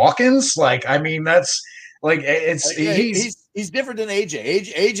Andrew Hawkins. Like, I mean, that's like he's different than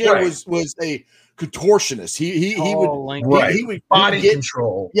AJ. AJ was a contortionist. He would body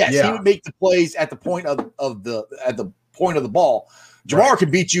control. Yes, he would make the plays at the point of the ball. Ja'Marr could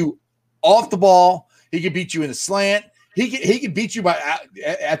beat you off the ball. He could beat you in a slant. He could beat you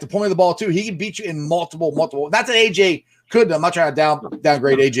at the point of the ball too. He could beat you in multiple. Not that AJ couldn't. I'm not trying to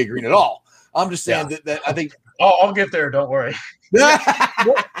downgrade AJ Green at all. I'm just saying that I think. Oh, I'll get there. Don't worry.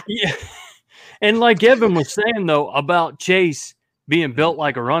 Yeah. And like Evan was saying though about Chase being built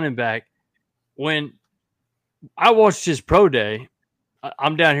like a running back, when I watched his pro day.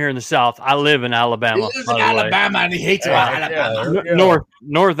 I'm down here in the South. I live in Alabama. He lives in Alabama, and he hates Alabama.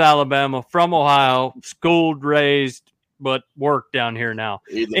 North Alabama, from Ohio, schooled, raised, but work down here now.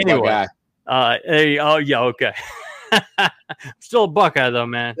 Anyway, okay. Still a Buckeye though,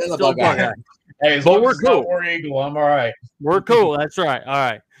 man. Still a Buckeye. Hey, but we're cool. War Eagle. I'm all right. We're cool. That's right.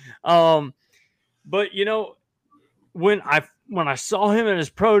 All right. But you know, when I saw him at his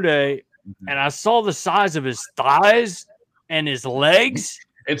pro day, and I saw the size of his thighs and his legs,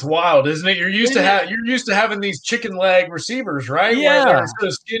 it's wild, isn't it? You're used to having these chicken leg receivers, right? Yeah, where they're so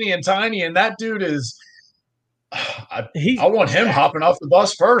skinny and tiny, and that dude is. I want him hopping off the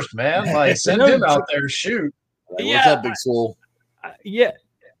bus first, man. Like, send him out there, shoot. Like, what's up, Big Soul? Yeah,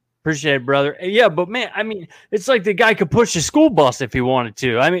 appreciate it, brother. Yeah, but man, I mean, it's like the guy could push a school bus if he wanted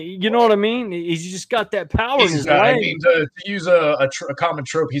to. I mean, you know what I mean? He's just got that power in his leg. I mean, to use a common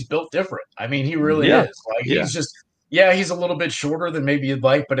trope, he's built different. I mean, he really is. Like, he's just. Yeah, he's a little bit shorter than maybe you'd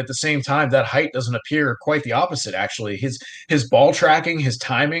like, but at the same time, that height doesn't appear. Quite the opposite, actually. His ball tracking, his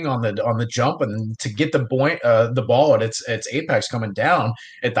timing on the jump, and to get the ball at its apex coming down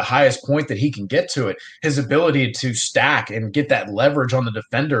at the highest point that he can get to it, his ability to stack and get that leverage on the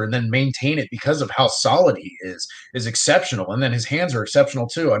defender and then maintain it because of how solid he is exceptional. And then his hands are exceptional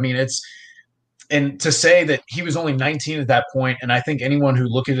too. I mean, and to say that he was only 19 at that point, and I think anyone who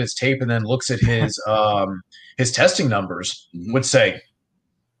looked at his tape and then looks at his testing numbers would say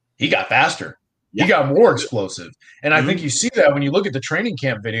he got faster. He got more explosive. And I think you see that when you look at the training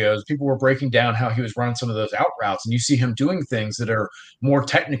camp videos, people were breaking down how he was running some of those out routes, and you see him doing things that are more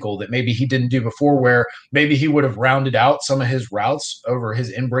technical that maybe he didn't do before, where maybe he would have rounded out some of his routes over his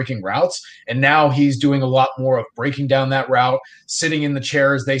in-breaking routes. And now he's doing a lot more of breaking down that route, sitting in the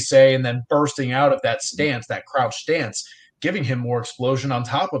chair, as they say, and then bursting out of that stance, that crouch stance, giving him more explosion on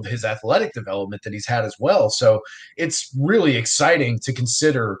top of his athletic development that he's had as well. So it's really exciting to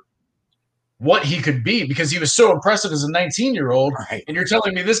consider what he could be, because he was so impressive as a 19-year-old. Right. And you're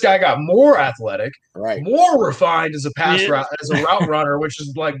telling me this guy got more athletic, more refined as a route runner, which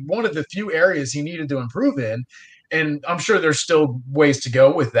is like one of the few areas he needed to improve in. And I'm sure there's still ways to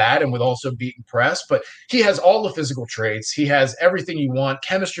go with that and with also beating press, but he has all the physical traits. He has everything you want,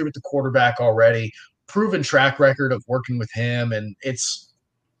 chemistry with the quarterback already, proven track record of working with him. And it's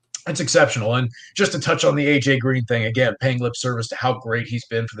exceptional. And just to touch on the AJ Green thing, again, paying lip service to how great he's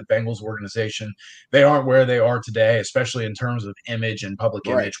been for the Bengals organization. They aren't where they are today, especially in terms of image and public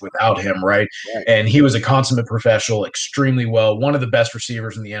image without him, right? And he was a consummate professional, extremely well, one of the best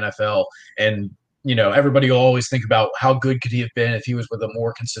receivers in the NFL. And, you know, everybody will always think about how good could he have been if he was with a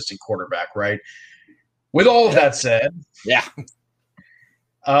more consistent quarterback, right? With all of that said,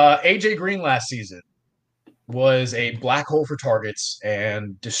 AJ Green last season was a black hole for targets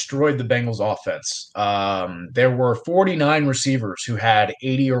and destroyed the Bengals offense. There were 49 receivers who had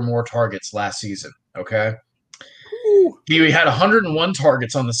 80 or more targets last season. Okay. He had 101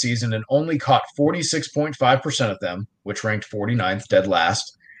 targets on the season and only caught 46.5% of them, which ranked 49th, dead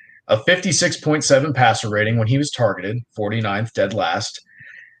last. A 56.7 passer rating when he was targeted, 49th, dead last.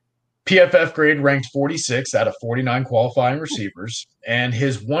 PFF grade ranked 46 out of 49 qualifying receivers, and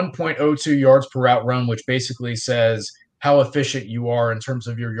his 1.02 yards per route run, which basically says how efficient you are in terms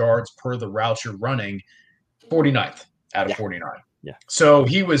of your yards per the routes you're running, 49th out of 49. Yeah. So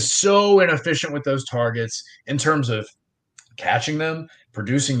he was so inefficient with those targets in terms of catching them,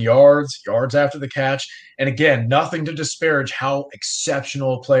 producing yards after the catch. And again, nothing to disparage how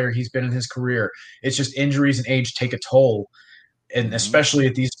exceptional a player he's been in his career. It's just injuries and age take a toll. And especially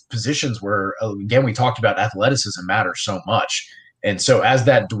at these positions where, again, we talked about athleticism matters so much. And so as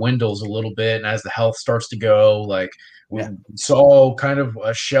that dwindles a little bit and as the health starts to go, like we saw kind of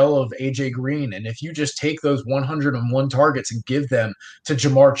a shell of AJ Green. And if you just take those 101 targets and give them to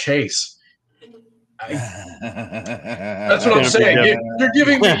Ja'Marr Chase, That's what I'm saying.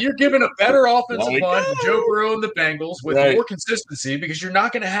 You're giving a better offensive line to Joe Burrow and the Bengals with more consistency, because you're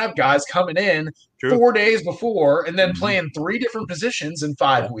not going to have guys coming in 4 days before and then playing 3 different positions in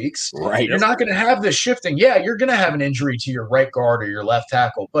 5 weeks. Right. You're not going to have this shifting. Yeah, you're going to have an injury to your right guard or your left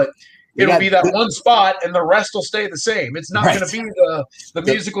tackle, but it'll be that one spot and the rest will stay the same. It's not going to be the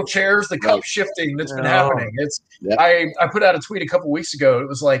musical chairs, the cup shifting that's been happening. I put out a tweet a couple weeks ago. It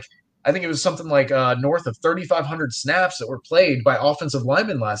was like, I think it was something like north of 3,500 snaps that were played by offensive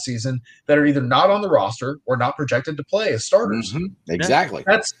linemen last season that are either not on the roster or not projected to play as starters. Mm-hmm. Exactly.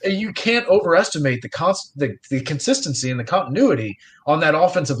 You can't overestimate the consistency and the continuity on that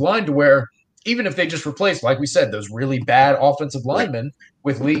offensive line, to where even if they just replace, like we said, those really bad offensive linemen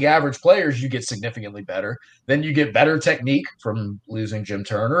with league average players, you get significantly better. Then you get better technique from losing Jim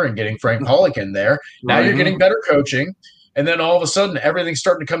Turner and getting Frank Pollock in there. Now you're getting better coaching. And then all of a sudden, everything's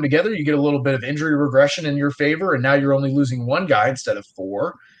starting to come together. You get a little bit of injury regression in your favor, and now you're only losing 1 guy instead of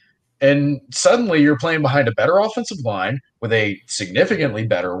 4. And suddenly you're playing behind a better offensive line with a significantly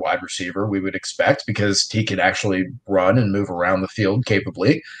better wide receiver, we would expect, because he can actually run and move around the field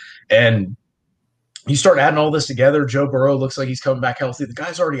capably. And you start adding all this together. Joe Burrow looks like he's coming back healthy. The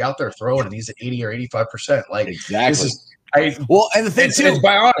guy's already out there throwing, and he's at 80 or 85%. Like, exactly. And the thing too, it's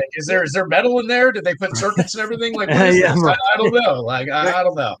bionic. Is there metal in there? Did they put circuits and everything? Like, I don't know. Like, I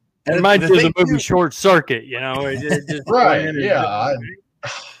don't know. And it might be the movie Short Circuit, you know? It just right? Yeah.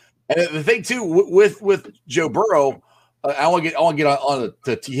 And the thing too with Joe Burrow, I want to get on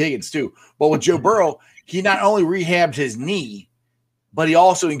to T. Higgins too. But with Joe Burrow, he not only rehabbed his knee, but he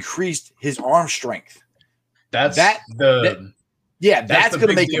also increased his arm strength. That's going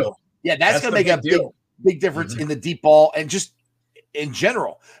to make deal. That's going to make a big difference in the deep ball and just in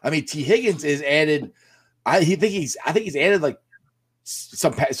general. I mean, T. Higgins is added. I think he's added like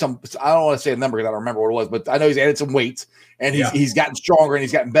some. I don't want to say a number because I don't remember what it was, but I know he's added some weight and he's gotten stronger and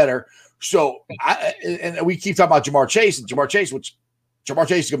he's gotten better. So and we keep talking about Jamar Chase, which Jamar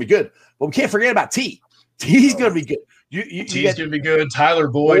Chase is going to be good, but we can't forget about T. T's going to be good. T's going to be good. Tyler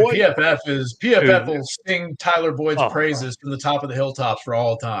Boyd. PFF will sing Tyler Boyd's praises from the top of the hilltops for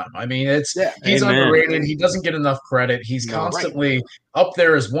all time. I mean, he's underrated. He doesn't get enough credit. He's constantly up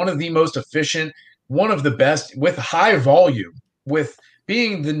there as one of the most efficient, one of the best, with high volume, with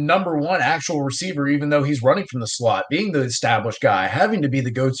being the number 1 actual receiver, even though he's running from the slot, being the established guy, having to be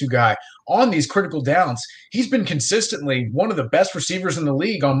the go-to guy on these critical downs. He's been consistently one of the best receivers in the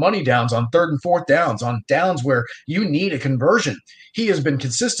league on money downs, on 3rd and 4th downs, on downs where you need a conversion. He has been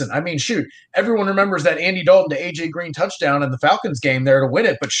consistent. I mean, shoot, everyone remembers that Andy Dalton to A.J. Green touchdown in the Falcons game there to win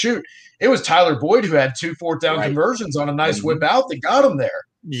it. But shoot, it was Tyler Boyd who had 2 4th down conversions on a nice whip out that got him there.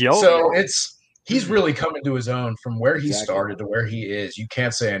 So he's really coming to his own from where he started to where he is. You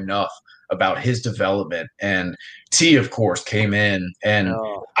can't say enough about his development. And T, of course, came in, and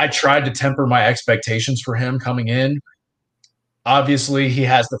I tried to temper my expectations for him coming in. Obviously, he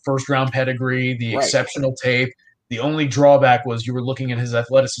has the first-round pedigree, the exceptional tape. The only drawback was you were looking at his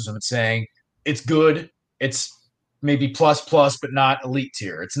athleticism and saying, it's good, it's maybe plus, but not elite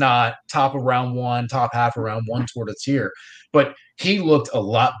tier. It's not top of round 1, top half of round 1 toward a tier. But he looked a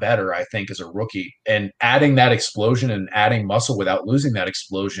lot better, I think, as a rookie. And adding that explosion and adding muscle without losing that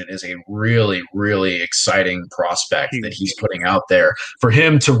explosion is a really, really exciting prospect that he's putting out there. For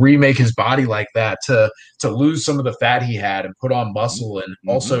him to remake his body like that, to lose some of the fat he had and put on muscle, and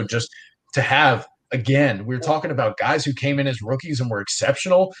also just to have, again, we're talking about guys who came in as rookies and were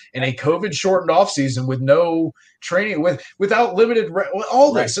exceptional in a COVID-shortened offseason with no training, without limited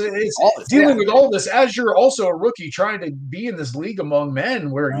all this. It's dealing with all this as you're also a rookie trying to be in this league among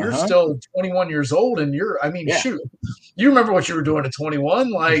men where you're still 21 years old and shoot, you remember what you were doing at 21?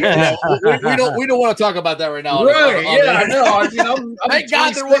 Like, we don't want to talk about that right now. Right? I know. I'm thank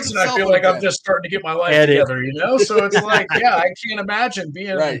God there wasn't. I feel like I'm just starting to get my life together. So it's like, I can't imagine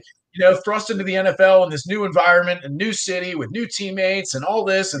being thrust into the NFL in this new environment, a new city with new teammates and all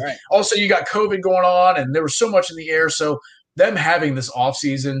this. And also you got COVID going on and there was so much in the air. So them having this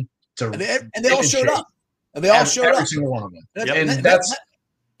offseason and they all showed up. And they all showed up. Every single one of them. And that's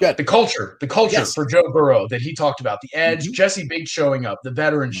the culture for Joe Burrow that he talked about, the edge, Jesse Biggs showing up, the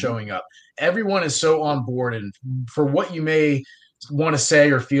veteran showing up. Everyone is so on board. And for what you may want to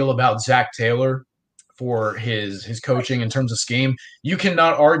say or feel about Zach Taylor, for his coaching in terms of scheme, you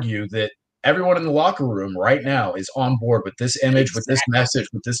cannot argue that everyone in the locker room right now is on board with this image, with this message,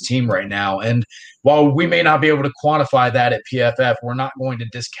 with this team right now. And while we may not be able to quantify that at PFF, we're not going to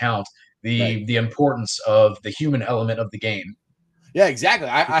discount the importance of the human element of the game. Yeah, exactly.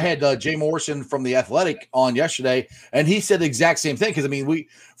 I had Jay Morrison from The Athletic on yesterday, and he said the exact same thing. Because, I mean,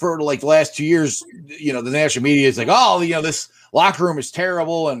 for like the last 2 years, the national media is like, oh, this locker room is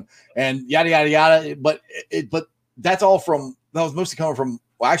terrible and yada, yada, yada. But that was mostly coming from,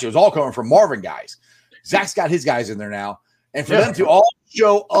 well, actually, it was all coming from Marvin guys. Zach's got his guys in there now. And for them to all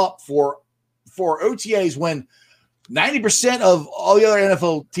show up for OTAs when 90% of all the other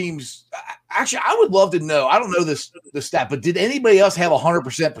NFL teams – actually, I would love to know. I don't know the stat, but did anybody else have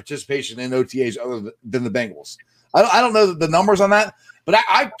 100% participation in OTAs other than the Bengals? I don't know the numbers on that, but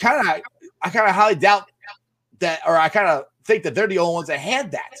I kind of highly doubt that, or I kind of think that they're the only ones that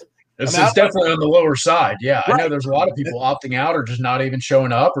had that. It's definitely on the lower side. Yeah, right. I know there's a lot of people opting out or just not even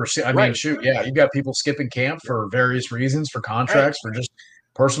showing up. You've got people skipping camp for various reasons, for contracts, for just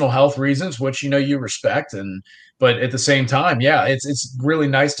personal health reasons, which you respect. But at the same time, it's really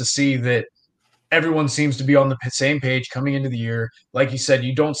nice to see that everyone seems to be on the same page coming into the year. Like you said,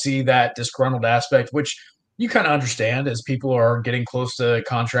 you don't see that disgruntled aspect, which you kind of understand as people are getting close to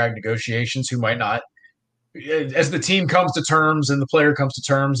contract negotiations who might not. As the team comes to terms and the player comes to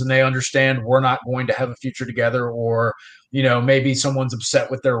terms and they understand we're not going to have a future together, or, maybe someone's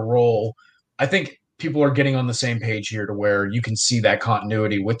upset with their role. I think people are getting on the same page here to where you can see that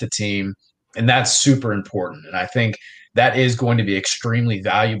continuity with the team, and that's super important. And I think that is going to be extremely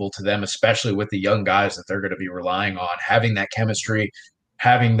valuable to them, especially with the young guys that they're going to be relying on. Having that chemistry,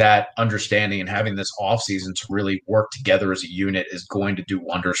 having that understanding, and having this offseason to really work together as a unit is going to do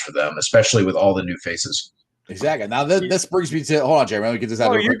wonders for them, especially with all the new faces. Exactly. Now this brings me to – hold on, Jeremy. Let me get this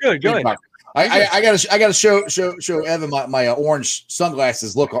out. Oh, you're good. Go ahead. I gotta show Evan my orange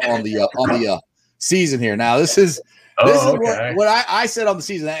sunglasses look on the season here. Now this is what I said on the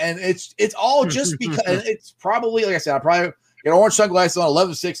season, and it's all just because it's probably, like I said, I probably get orange sunglasses on.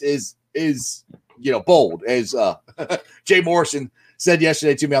 11-6 is bold, as Jay Morrison said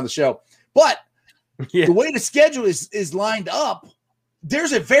yesterday to me on the show. But the way the schedule is lined up,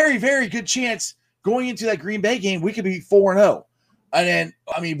 there's a very, very good chance going into that Green Bay game we could be 4-0, and then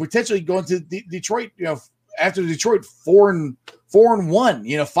potentially going to Detroit. After Detroit 4-1,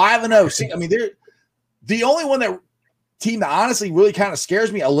 5-0. They're the only team that honestly really kind of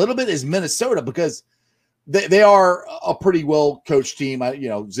scares me a little bit is Minnesota, because they are a pretty well coached team.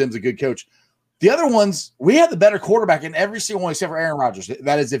 Zim's a good coach. The other ones, we have the better quarterback in every single one except for Aaron Rodgers.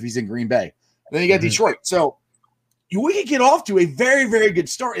 That is if he's in Green Bay. Then you got Detroit. So we could get off to a very, very good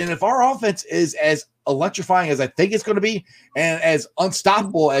start. And if our offense is as electrifying as I think it's going to be and as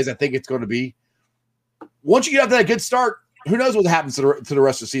unstoppable as I think it's going to be, once you get off to that good start, who knows what happens to the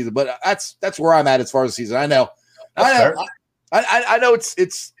rest of the season. But that's where I'm at as far as the season. I know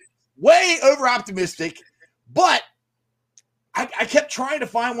it's way over optimistic, but I kept trying to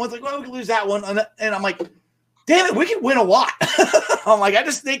find ones like, well, we can lose that one. And I'm like, damn it, we can win a lot. I'm like, I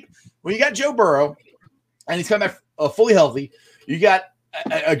just think when you got Joe Burrow and he's coming back fully healthy, you got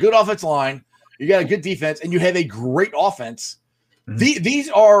a good offensive line, you got a good defense, and you have a great offense. Mm-hmm.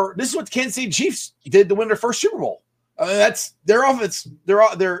 This is what the Kansas City Chiefs did to win their first Super Bowl. That's their offense. Their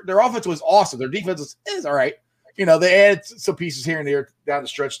offense was awesome. Their defense is all right. They added some pieces here and there down the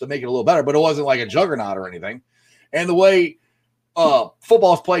stretch to make it a little better, but it wasn't like a juggernaut or anything. And the way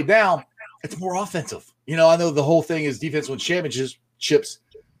football is played now, it's more offensive. I know the whole thing is defense wins championships.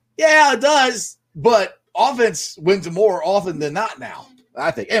 Yeah, it does, but offense wins more often than not now,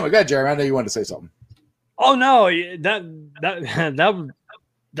 I think. Anyway, go ahead, Jeremy. I know you wanted to say something. Oh no,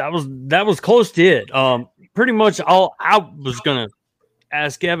 that was close to it. Pretty much all I was gonna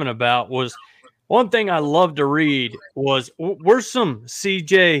ask Kevin about was one thing I love to read was we're some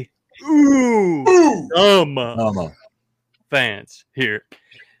CJ fans here,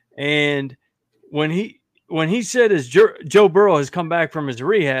 and when he said his Joe Burrow has come back from his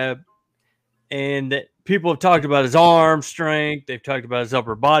rehab, and that people have talked about his arm strength, they've talked about his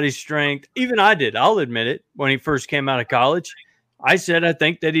upper body strength. Even I did. I'll admit it. When he first came out of college, I said I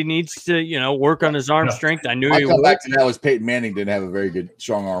think that he needs to, work on his arm strength. I knew he would. Back to that was Peyton Manning didn't have a very good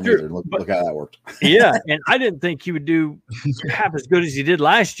strong arm either. Look how that worked. Yeah, and I didn't think he would do half as good as he did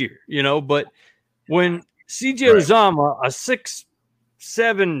last year. But when CJ Uzomah, a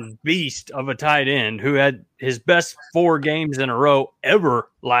 6'7" beast of a tight end who had his best 4 games in a row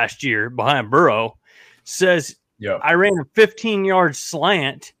ever last year behind Burrow, says, I ran a 15-yard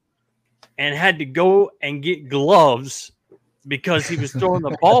slant and had to go and get gloves because he was throwing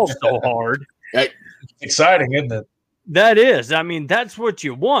the ball so hard. Exciting, isn't it? That is. That's what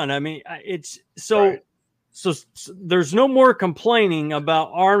you want. It's so right. So there's no more complaining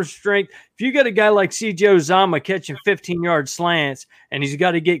about arm strength. If you get a guy like CJ Uzomah catching 15-yard slants and he's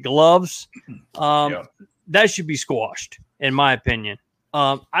got to get gloves, that should be squashed. in my opinion.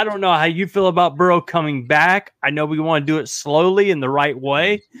 I don't know how you feel about Burrow coming back. I know we want to do it slowly in the right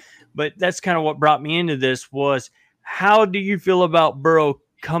way, but that's kind of what brought me into this was how do you feel about Burrow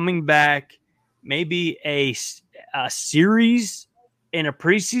coming back, maybe a series in a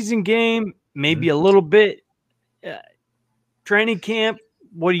preseason game, maybe a little bit training camp?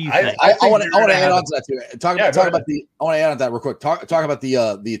 What do you think? I want to add on to that too. Talk about the. I want to add on to that real quick. Talk about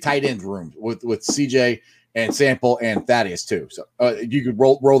the tight end room with CJ and Sample and Thaddeus too. So you could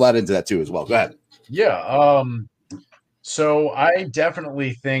roll that into that too as well. Go ahead. Yeah. So I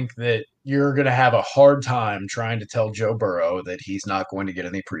definitely think that you're going to have a hard time trying to tell Joe Burrow that he's not going to get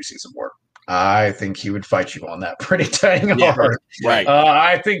any preseason work. I think he would fight you on that pretty dang hard. Right.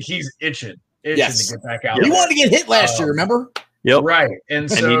 I think he's itching to get back out. He wanted to get hit last year, remember? Yep. Right. And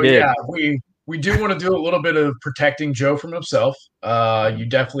so, we do want to do a little bit of protecting Joe from himself. You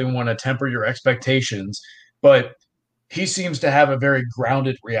definitely want to temper your expectations, but he seems to have a very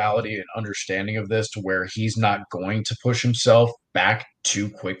grounded reality and understanding of this to where he's not going to push himself back too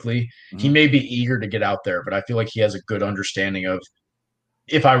quickly. Mm-hmm. He may be eager to get out there, but I feel like he has a good understanding of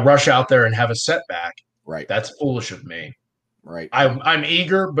if I rush out there and have a setback, right, that's foolish of me. Right. I'm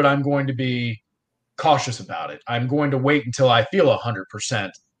eager, but I'm going to be cautious about it. I'm going to wait until I feel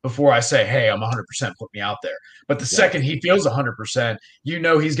 100% before I say, hey, I'm 100%, put me out there. But the second he feels 100%,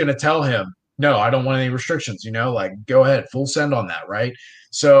 he's going to tell him, no, I don't want any restrictions, like go ahead, full send on that, right?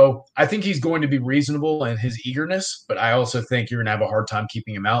 So I think he's going to be reasonable in his eagerness, but I also think you're going to have a hard time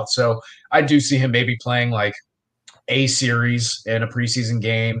keeping him out. So I do see him maybe playing like a series in a preseason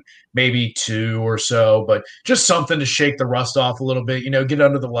game, maybe 2 or so, but just something to shake the rust off a little bit, get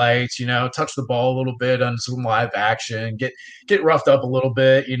under the lights, touch the ball a little bit on some live action, get roughed up a little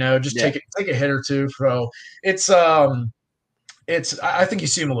bit, just take a hit or two. So I think you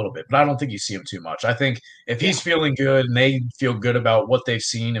see him a little bit, but I don't think you see him too much. I think if he's feeling good and they feel good about what they've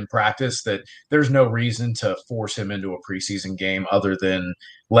seen in practice, that there's no reason to force him into a preseason game other than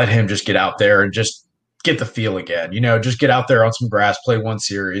let him just get out there and just get the feel again, just get out there on some grass, play one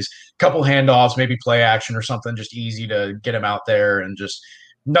series, couple handoffs, maybe play action or something, just easy to get him out there and just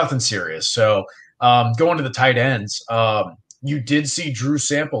nothing serious. So going to the tight ends, you did see Drew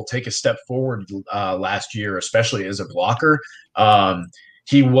Sample take a step forward last year, especially as a blocker.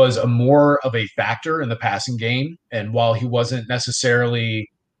 He was more of a factor in the passing game. And while he wasn't necessarily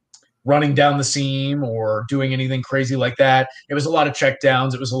running down the seam or doing anything crazy like that, it was a lot of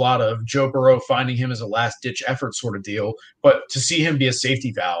checkdowns. It was a lot of Joe Burrow finding him as a last-ditch effort sort of deal. But to see him be a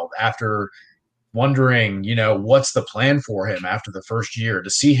safety valve after wondering, what's the plan for him after the first year, to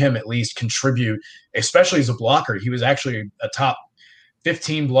see him at least contribute, especially as a blocker. He was actually a top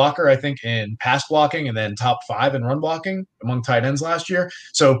 15 blocker, I think, in pass blocking and then top 5 in run blocking among tight ends last year.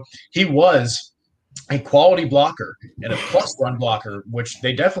 So he was a quality blocker and a plus run blocker, which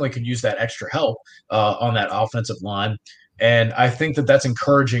they definitely could use that extra help on that offensive line. And I think that that's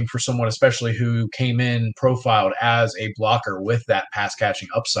encouraging for someone, especially who came in profiled as a blocker with that pass catching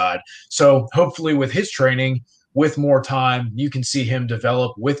upside. So hopefully with his training, with more time, you can see him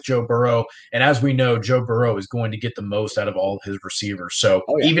develop with Joe Burrow. And as we know, Joe Burrow is going to get the most out of all of his receivers. So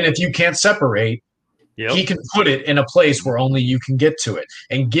even if you can't separate, he can put it in a place where only you can get to it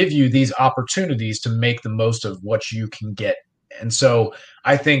and give you these opportunities to make the most of what you can get. And so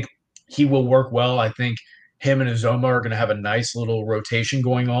I think he will work well. I think him and Uzomah are going to have a nice little rotation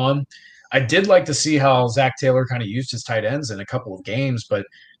going on. I did like to see how Zach Taylor kind of used his tight ends in a couple of games, but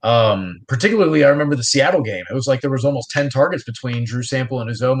particularly I remember the Seattle game. It was like there was almost 10 targets between Drew Sample and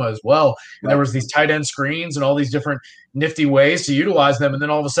Uzomah as well. And there was these tight end screens and all these different nifty ways to utilize them. And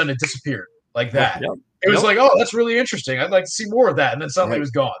then all of a sudden it disappeared like that. It was like, oh, that's really interesting. I'd like to see more of that. And then suddenly it was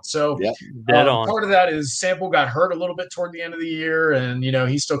gone. So part of that is Sample got hurt a little bit toward the end of the year, and,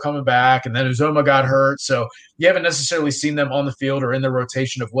 he's still coming back. And then Uzomah got hurt. So you haven't necessarily seen them on the field or in the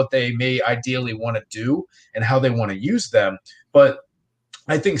rotation of what they may ideally want to do and how they want to use them. But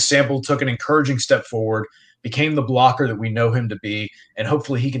I think Sample took an encouraging step forward, became the blocker that we know him to be, and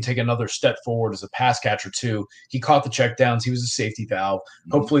hopefully he can take another step forward as a pass catcher too. He caught the checkdowns. He was a safety valve.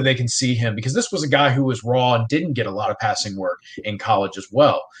 Hopefully they can see him because this was a guy who was raw and didn't get a lot of passing work in college as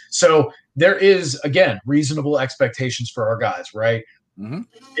well. So there is, again, reasonable expectations for our guys, right? Mm-hmm.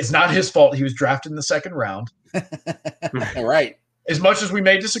 It's not his fault he was drafted in the second round. Right. As much as we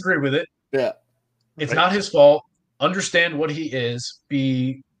may disagree with it, it's not his fault. Understand what he is,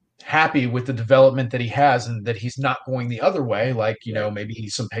 be happy with the development that he has and that he's not going the other way. Like, maybe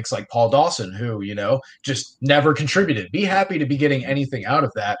he's some picks like Paul Dawson, who, just never contributed. Be happy to be getting anything out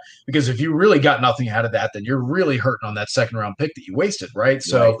of that, because if you really got nothing out of that, then you're really hurting on that second round pick that you wasted. Right.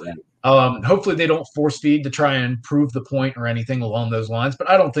 So Hopefully they don't force feed to try and prove the point or anything along those lines, but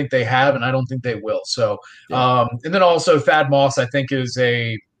I don't think they have, and I don't think they will. So, and then also Thad Moss, I think, is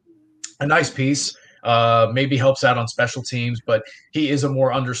a nice piece. Maybe helps out on special teams, but he is a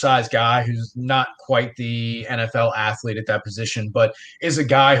more undersized guy who's not quite the NFL athlete at that position, but is a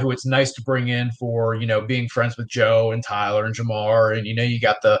guy who it's nice to bring in for, being friends with Joe and Tyler and Jamar. And, you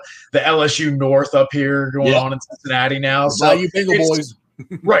got the LSU North up here going on in Cincinnati now. So you Bengal boys.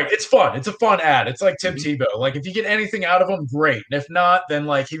 Right. It's fun. It's a fun ad. It's like Tim Tebow. Like, if you get anything out of him, great. And if not, then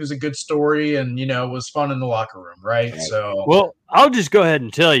like he was a good story and, was fun in the locker room. Right. So, well, I'll just go ahead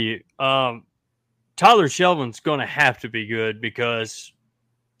and tell you, Tyler Shelvin's going to have to be good because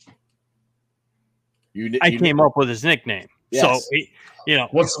I came up with his nickname. Yes. So,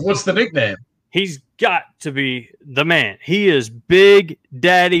 what's the nickname? He's got to be the man. He is Big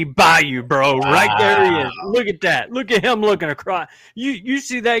Daddy Bayou, bro. Right there he is. Look at that. Look at him looking across. You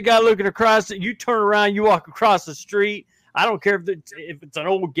see that guy looking across. You turn around, you walk across the street. I don't care if it's an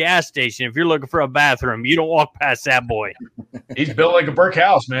old gas station. If you're looking for a bathroom, you don't walk past that boy. He's built like a brick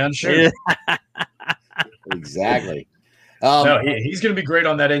house, man. Sure. Yeah. Exactly. No, he's going to be great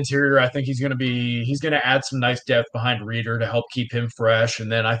on that interior. I think he's going to add some nice depth behind Reeder to help keep him fresh.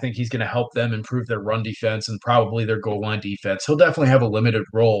 And then I think he's going to help them improve their run defense and probably their goal line defense. He'll definitely have a limited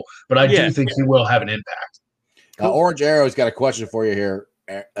role, but I do think he will have an impact. Orange Arrow's got a question for you here,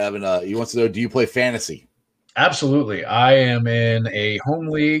 Evan. He wants to know, do you play fantasy? Absolutely. I am in a home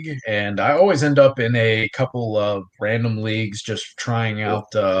league, and I always end up in a couple of random leagues just trying out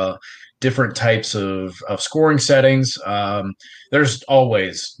different types of scoring settings. There's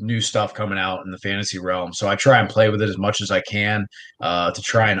always new stuff coming out in the fantasy realm. So I try and play with it as much as I can to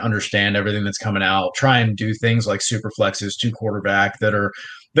try and understand everything that's coming out, try and do things like super flexes, 2-quarterback that are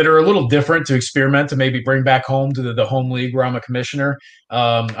a little different to experiment, to maybe bring back home to the home league where I'm a commissioner.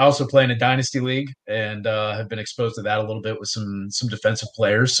 I also play in a dynasty league and have been exposed to that a little bit with some defensive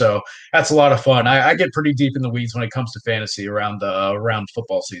players. So that's a lot of fun. I get pretty deep in the weeds when it comes to fantasy around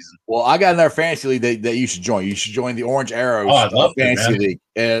football season. Well, I got another fantasy league that you should join. You should join the Orange Arrows fantasy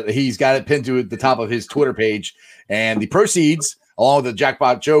league. He's got it pinned to the top of his Twitter page, and the proceeds, along with the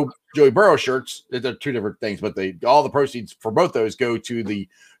Jackpot Joey Burrow shirts, they're two different things, but all the proceeds for both those go to the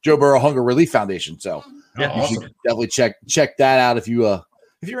Joe Burrow Hunger Relief Foundation. So you should definitely check that out if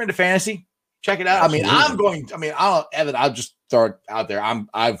you're into fantasy. Check it out. Absolutely. I'll just throw it out there.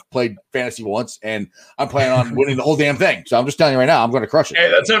 I've played fantasy once, and I'm planning on winning the whole damn thing. So I'm just telling you right now, I'm going to crush it.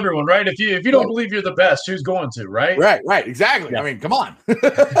 Hey, that's everyone, right? If you don't believe you're the best, who's going to, right? Right, exactly. Yeah. Come on.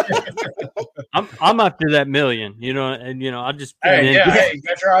 I'm after that million, and I just hey, you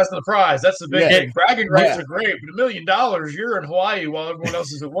got your eyes on the prize. That's the big thing. Bragging rights are great, but $1 million, you're in Hawaii while everyone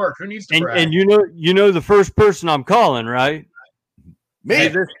else is at work. Who needs to brag? And you know the first person I'm calling, right? Me.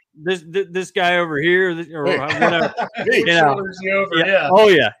 Hey, this guy over here, or whatever. Yeah. Oh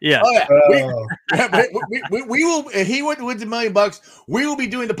yeah. We will. If he went with $1 million, we will be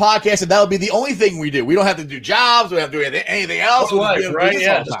doing the podcast, and that will be the only thing we do. We don't have to do jobs. We don't have to do anything else. Right?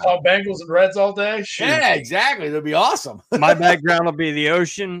 Yeah. Just talk Bengals and Reds all day. Shoot. Yeah, exactly. It'll be awesome. My background will be the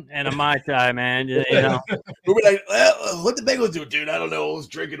ocean and a Mai Tai, man. We'll be like, what the Bengals do, dude? I don't know. I was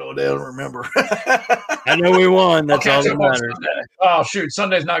drinking all day. I don't remember. I know we won. That's all that matters. Oh shoot,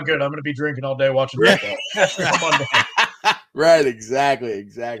 Sunday's not good. I'm going to be drinking all day watching football. Right, exactly.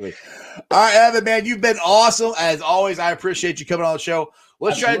 All right, Evan, man, you've been awesome as always. I appreciate you coming on the show.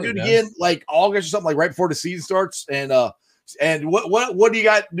 Let's try to do it again, like August or something, like right before the season starts. And what do you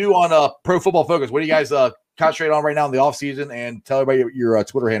got new on Pro Football Focus? What do you guys concentrate on right now in the off season? And tell everybody your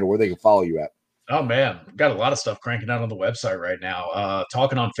Twitter handle where they can follow you at. Oh man, got a lot of stuff cranking out on the website right now.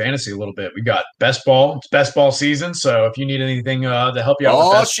 Talking on fantasy a little bit. We got best ball. It's best ball season. So if you need anything to help you out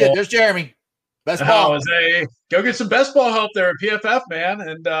with best ball, there's Jeremy. Best ball. Go get some best ball help there at PFF, man.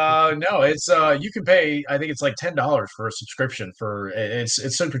 And no, it's you can pay. I think it's like $10 for a subscription.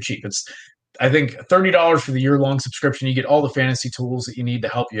 It's super cheap. It's I think $30 for the year-long subscription. You get all the fantasy tools that you need to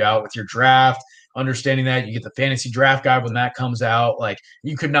help you out with your draft. Understanding that, you get the fantasy draft guide when that comes out. Like,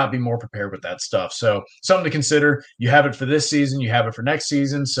 you could not be more prepared with that stuff. So something to consider. You have it for this season, you have it for next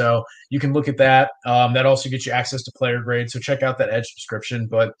season, so you can look at that. That also gets you access to player grades, so check out that Edge subscription.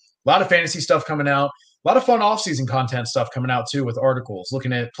 But a lot of fantasy stuff coming out, a lot of fun off-season content stuff coming out too, with articles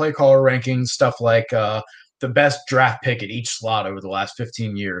looking at play caller rankings, stuff like the best draft pick at each slot over the last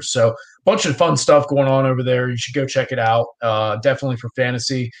 15 years. So a bunch of fun stuff going on over there. You should go check it out. Definitely for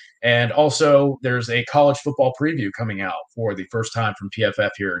fantasy. And also there's a college football preview coming out for the first time from PFF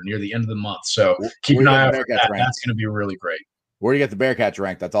here near the end of the month. So keep an eye out for that. That's going to be really great. Where do you get the Bearcats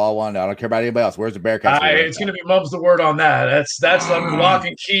ranked? That's all I want to know. I don't care about anybody else. Where's the Bearcats? It's going to be Mum's the word on that. That's under lock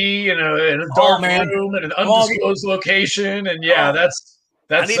and key in a dark room in an undisclosed location, and that's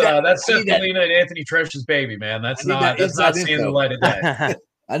Seth Molina and Anthony Tresh's baby, man. That's not seeing the light of day.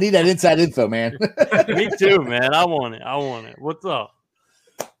 I need that inside info, man. Me too, man. I want it. What's up?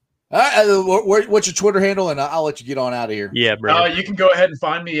 All right, what's your Twitter handle? And I'll let you get on out of here. Yeah, bro. You can go ahead and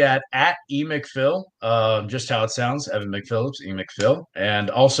find me at eMcPhil, just how it sounds, Evan McPhillips, eMcPhil. And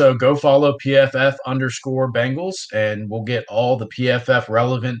also go follow PFF_Bengals, and we'll get all the PFF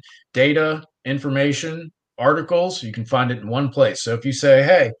relevant data, information, articles. You can find it in one place. So if you say,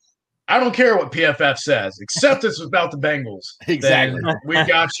 hey, I don't care what PFF says, except it's about the Bengals. Exactly. Then we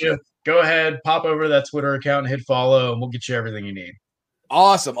got you. Go ahead, pop over to that Twitter account and hit follow, and we'll get you everything you need.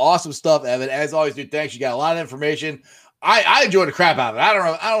 Awesome stuff, Evan. As always, dude, thanks. You got a lot of information. I enjoy the crap out of it. I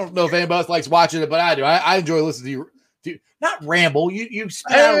don't know if anybody else likes watching it, but I do. I enjoy listening to you not ramble. You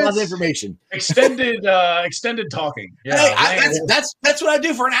spit out a lot of information. Extended talking. Yeah, hey, that's what I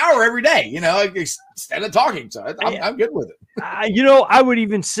do for an hour every day. Extended talking. So I'm good with it. I would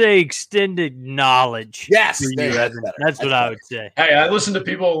even say extended knowledge. Yes, that's what I would say. Hey, I listen to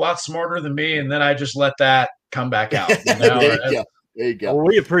people a lot smarter than me, and then I just let that come back out. There you go. Well,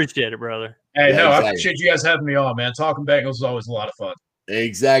 we appreciate it, brother. Hey, exactly. I appreciate you guys having me on, man. Talking Bengals is always a lot of fun.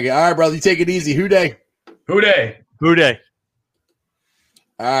 Exactly. All right, brother. You take it easy. Who day? Who day? Who day?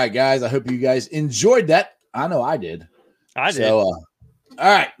 All right, guys. I hope you guys enjoyed that. I know I did. I did. So, all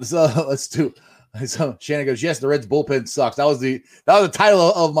right. So let's do. So Shannon goes, yes, the Reds bullpen sucks. That was the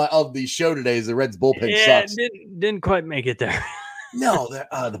title of the show today. Is the Reds bullpen sucks? Didn't quite make it there. No,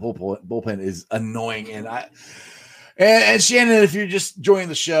 the bullpen is annoying, and Shannon, if you're just joining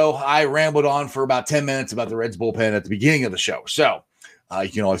the show, I rambled on for about 10 minutes about the Reds bullpen at the beginning of the show. So you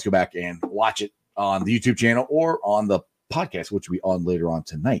can always go back and watch it on the YouTube channel or on the podcast, which will be on later on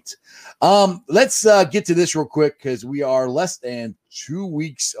tonight. Let's get to this real quick because we are less than 2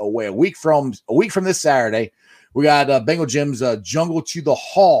 weeks away. A week from this Saturday, we got Bengal Jim's Jungle to the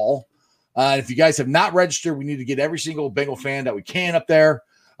Hall. If you guys have not registered, we need to get every single Bengal fan that we can up there.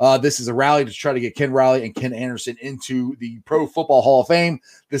 This is a rally to try to get Ken Riley and Ken Anderson into the Pro Football Hall of Fame.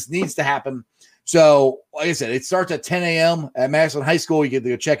 This needs to happen. So, like I said, it starts at 10 a.m. at Madison High School. You get to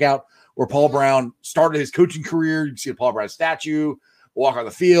go check out where Paul Brown started his coaching career. You can see the Paul Brown statue, walk on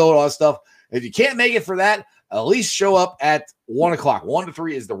the field, all that stuff. If you can't make it for that, at least show up at 1 o'clock. 1 to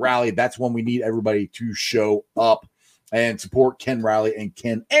 3 is the rally. That's when we need everybody to show up and support Ken Riley and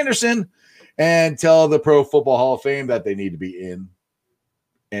Ken Anderson and tell the Pro Football Hall of Fame that they need to be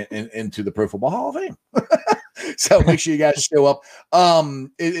into the Pro Football Hall of Fame. So make sure you guys show up.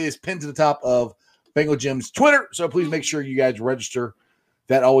 It is pinned to the top of Bengal Jim's Twitter. So please make sure you guys register.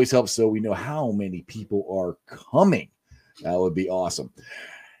 That always helps so we know how many people are coming. That would be awesome.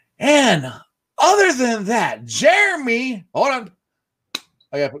 And other than that, Jeremy, hold on.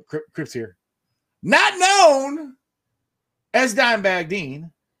 I got to put Crips here. Not known as Dimebag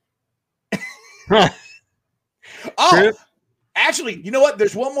Dean. Crip? Actually, you know what?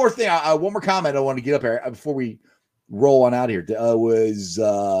 There's one more thing. One more comment I want to get up here before we roll on out here. Where is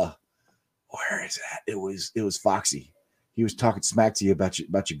that? It was Foxy. He was talking smack to you about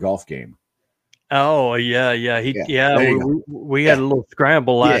your golf game. Oh yeah. We had a little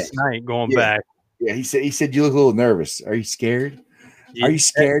scramble last night going back. Yeah, he said you look a little nervous. Are you scared? Are you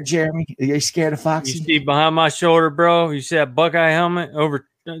scared, Jeremy? Are you scared of Foxy? You see behind my shoulder, bro. You see that Buckeye helmet over?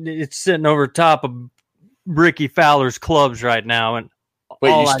 It's sitting over top of Ricky Fowler's clubs right now. And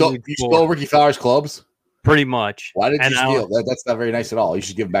wait, you stole Ricky Fowler's clubs? Pretty much. Why did you steal? That's not very nice at all. You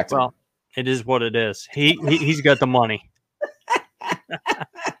should give him back to him. It is what it is. He's got the money.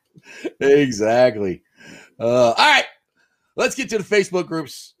 Exactly. All right. Let's get to the Facebook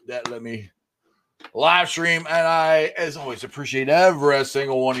groups that let me live stream. And I, as always, appreciate every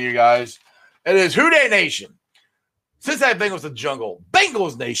single one of you guys. It is Who Day Nation. Cincinnati Bengals the Jungle.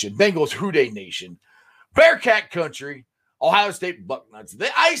 Bengals Nation. Bengals Who Day Nation. Bearcat Country. Ohio State Bucknuts. The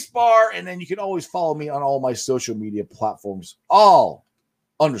Ice Bar. And then you can always follow me on all my social media platforms. All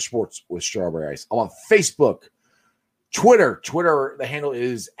under Sports with Strawberry Ice. I'm on Facebook. Twitter, the handle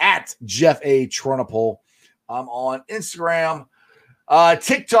is at Jeff A. Trunapole. I'm on Instagram.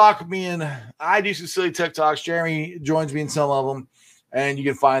 TikTok, I do some silly TikToks. Jeremy joins me in some of them. And you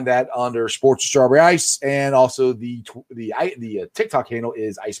can find that under Sports with Strawberry Ice. And also the TikTok handle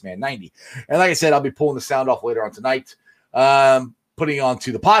is Iceman90. And like I said, I'll be pulling the sound off later on tonight, putting it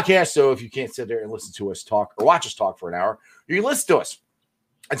onto the podcast. So if you can't sit there and listen to us talk or watch us talk for an hour, you can listen to us.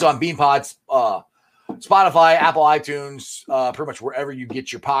 It's on BeanPods, Spotify, Apple, iTunes, pretty much wherever you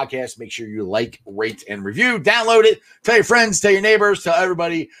get your podcast. Make sure you like, rate, and review. Download it. Tell your friends, tell your neighbors, tell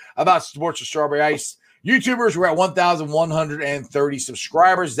everybody about Sports with Strawberry Ice. YouTubers, we're at 1,130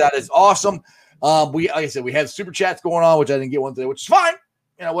 subscribers. That is awesome. Like I said, we have super chats going on, which I didn't get one today, which is fine.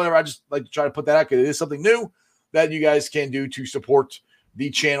 Whatever. I just like to try to put that out because it is something new that you guys can do to support the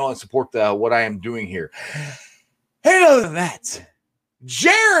channel and support what I am doing here. And other than that,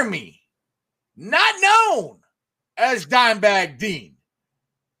 Jeremy, not known as Dimebag Dean.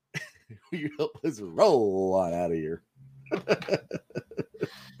 Let's roll on out of here.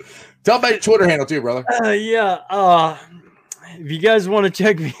 Tell about your Twitter handle too, brother. If you guys want to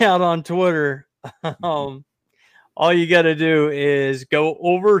check me out on Twitter, all you got to do is go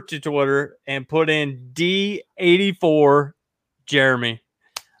over to Twitter and put in D84 Jeremy.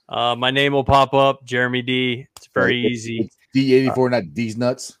 My name will pop up, Jeremy D. It's very easy. It's D84, not D's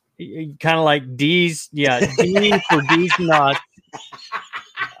nuts. Kind of like D's, D for D's nuts.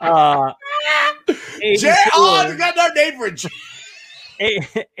 84. Oh, you got another name for it.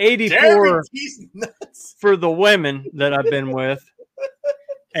 84 for the women that I've been with,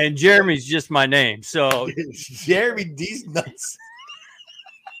 and Jeremy's just my name. So Jeremy D's nuts,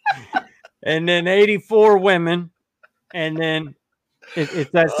 and then 84 women, and then it's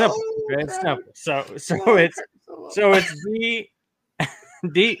that simple. It's simple. So it's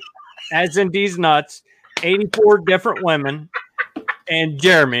D as in D's nuts, 84 different women, and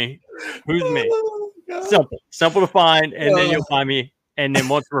Jeremy, who's me. Simple to find, and then you'll find me. And then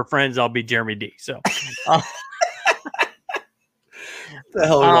once we're friends, I'll be Jeremy D. So, what the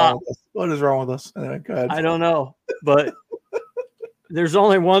hell is wrong with us? What is wrong with us? Go ahead. I don't know, but there's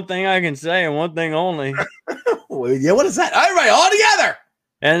only one thing I can say, and one thing only. Well, yeah, what is that? All right, all together.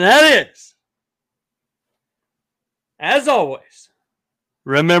 And that is, as always,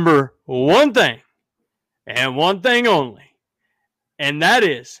 remember one thing and one thing only. And that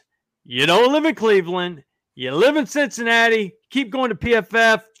is, you don't live in Cleveland. You live in Cincinnati. Keep going to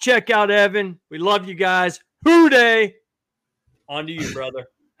PFF. Check out Evan. We love you guys. Hooday. On to you, brother.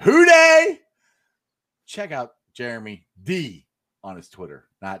 Hooday. Check out Jeremy D on his Twitter,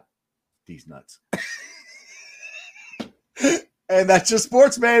 not D's nuts. And that's just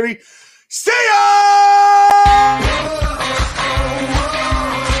sports, baby. See ya!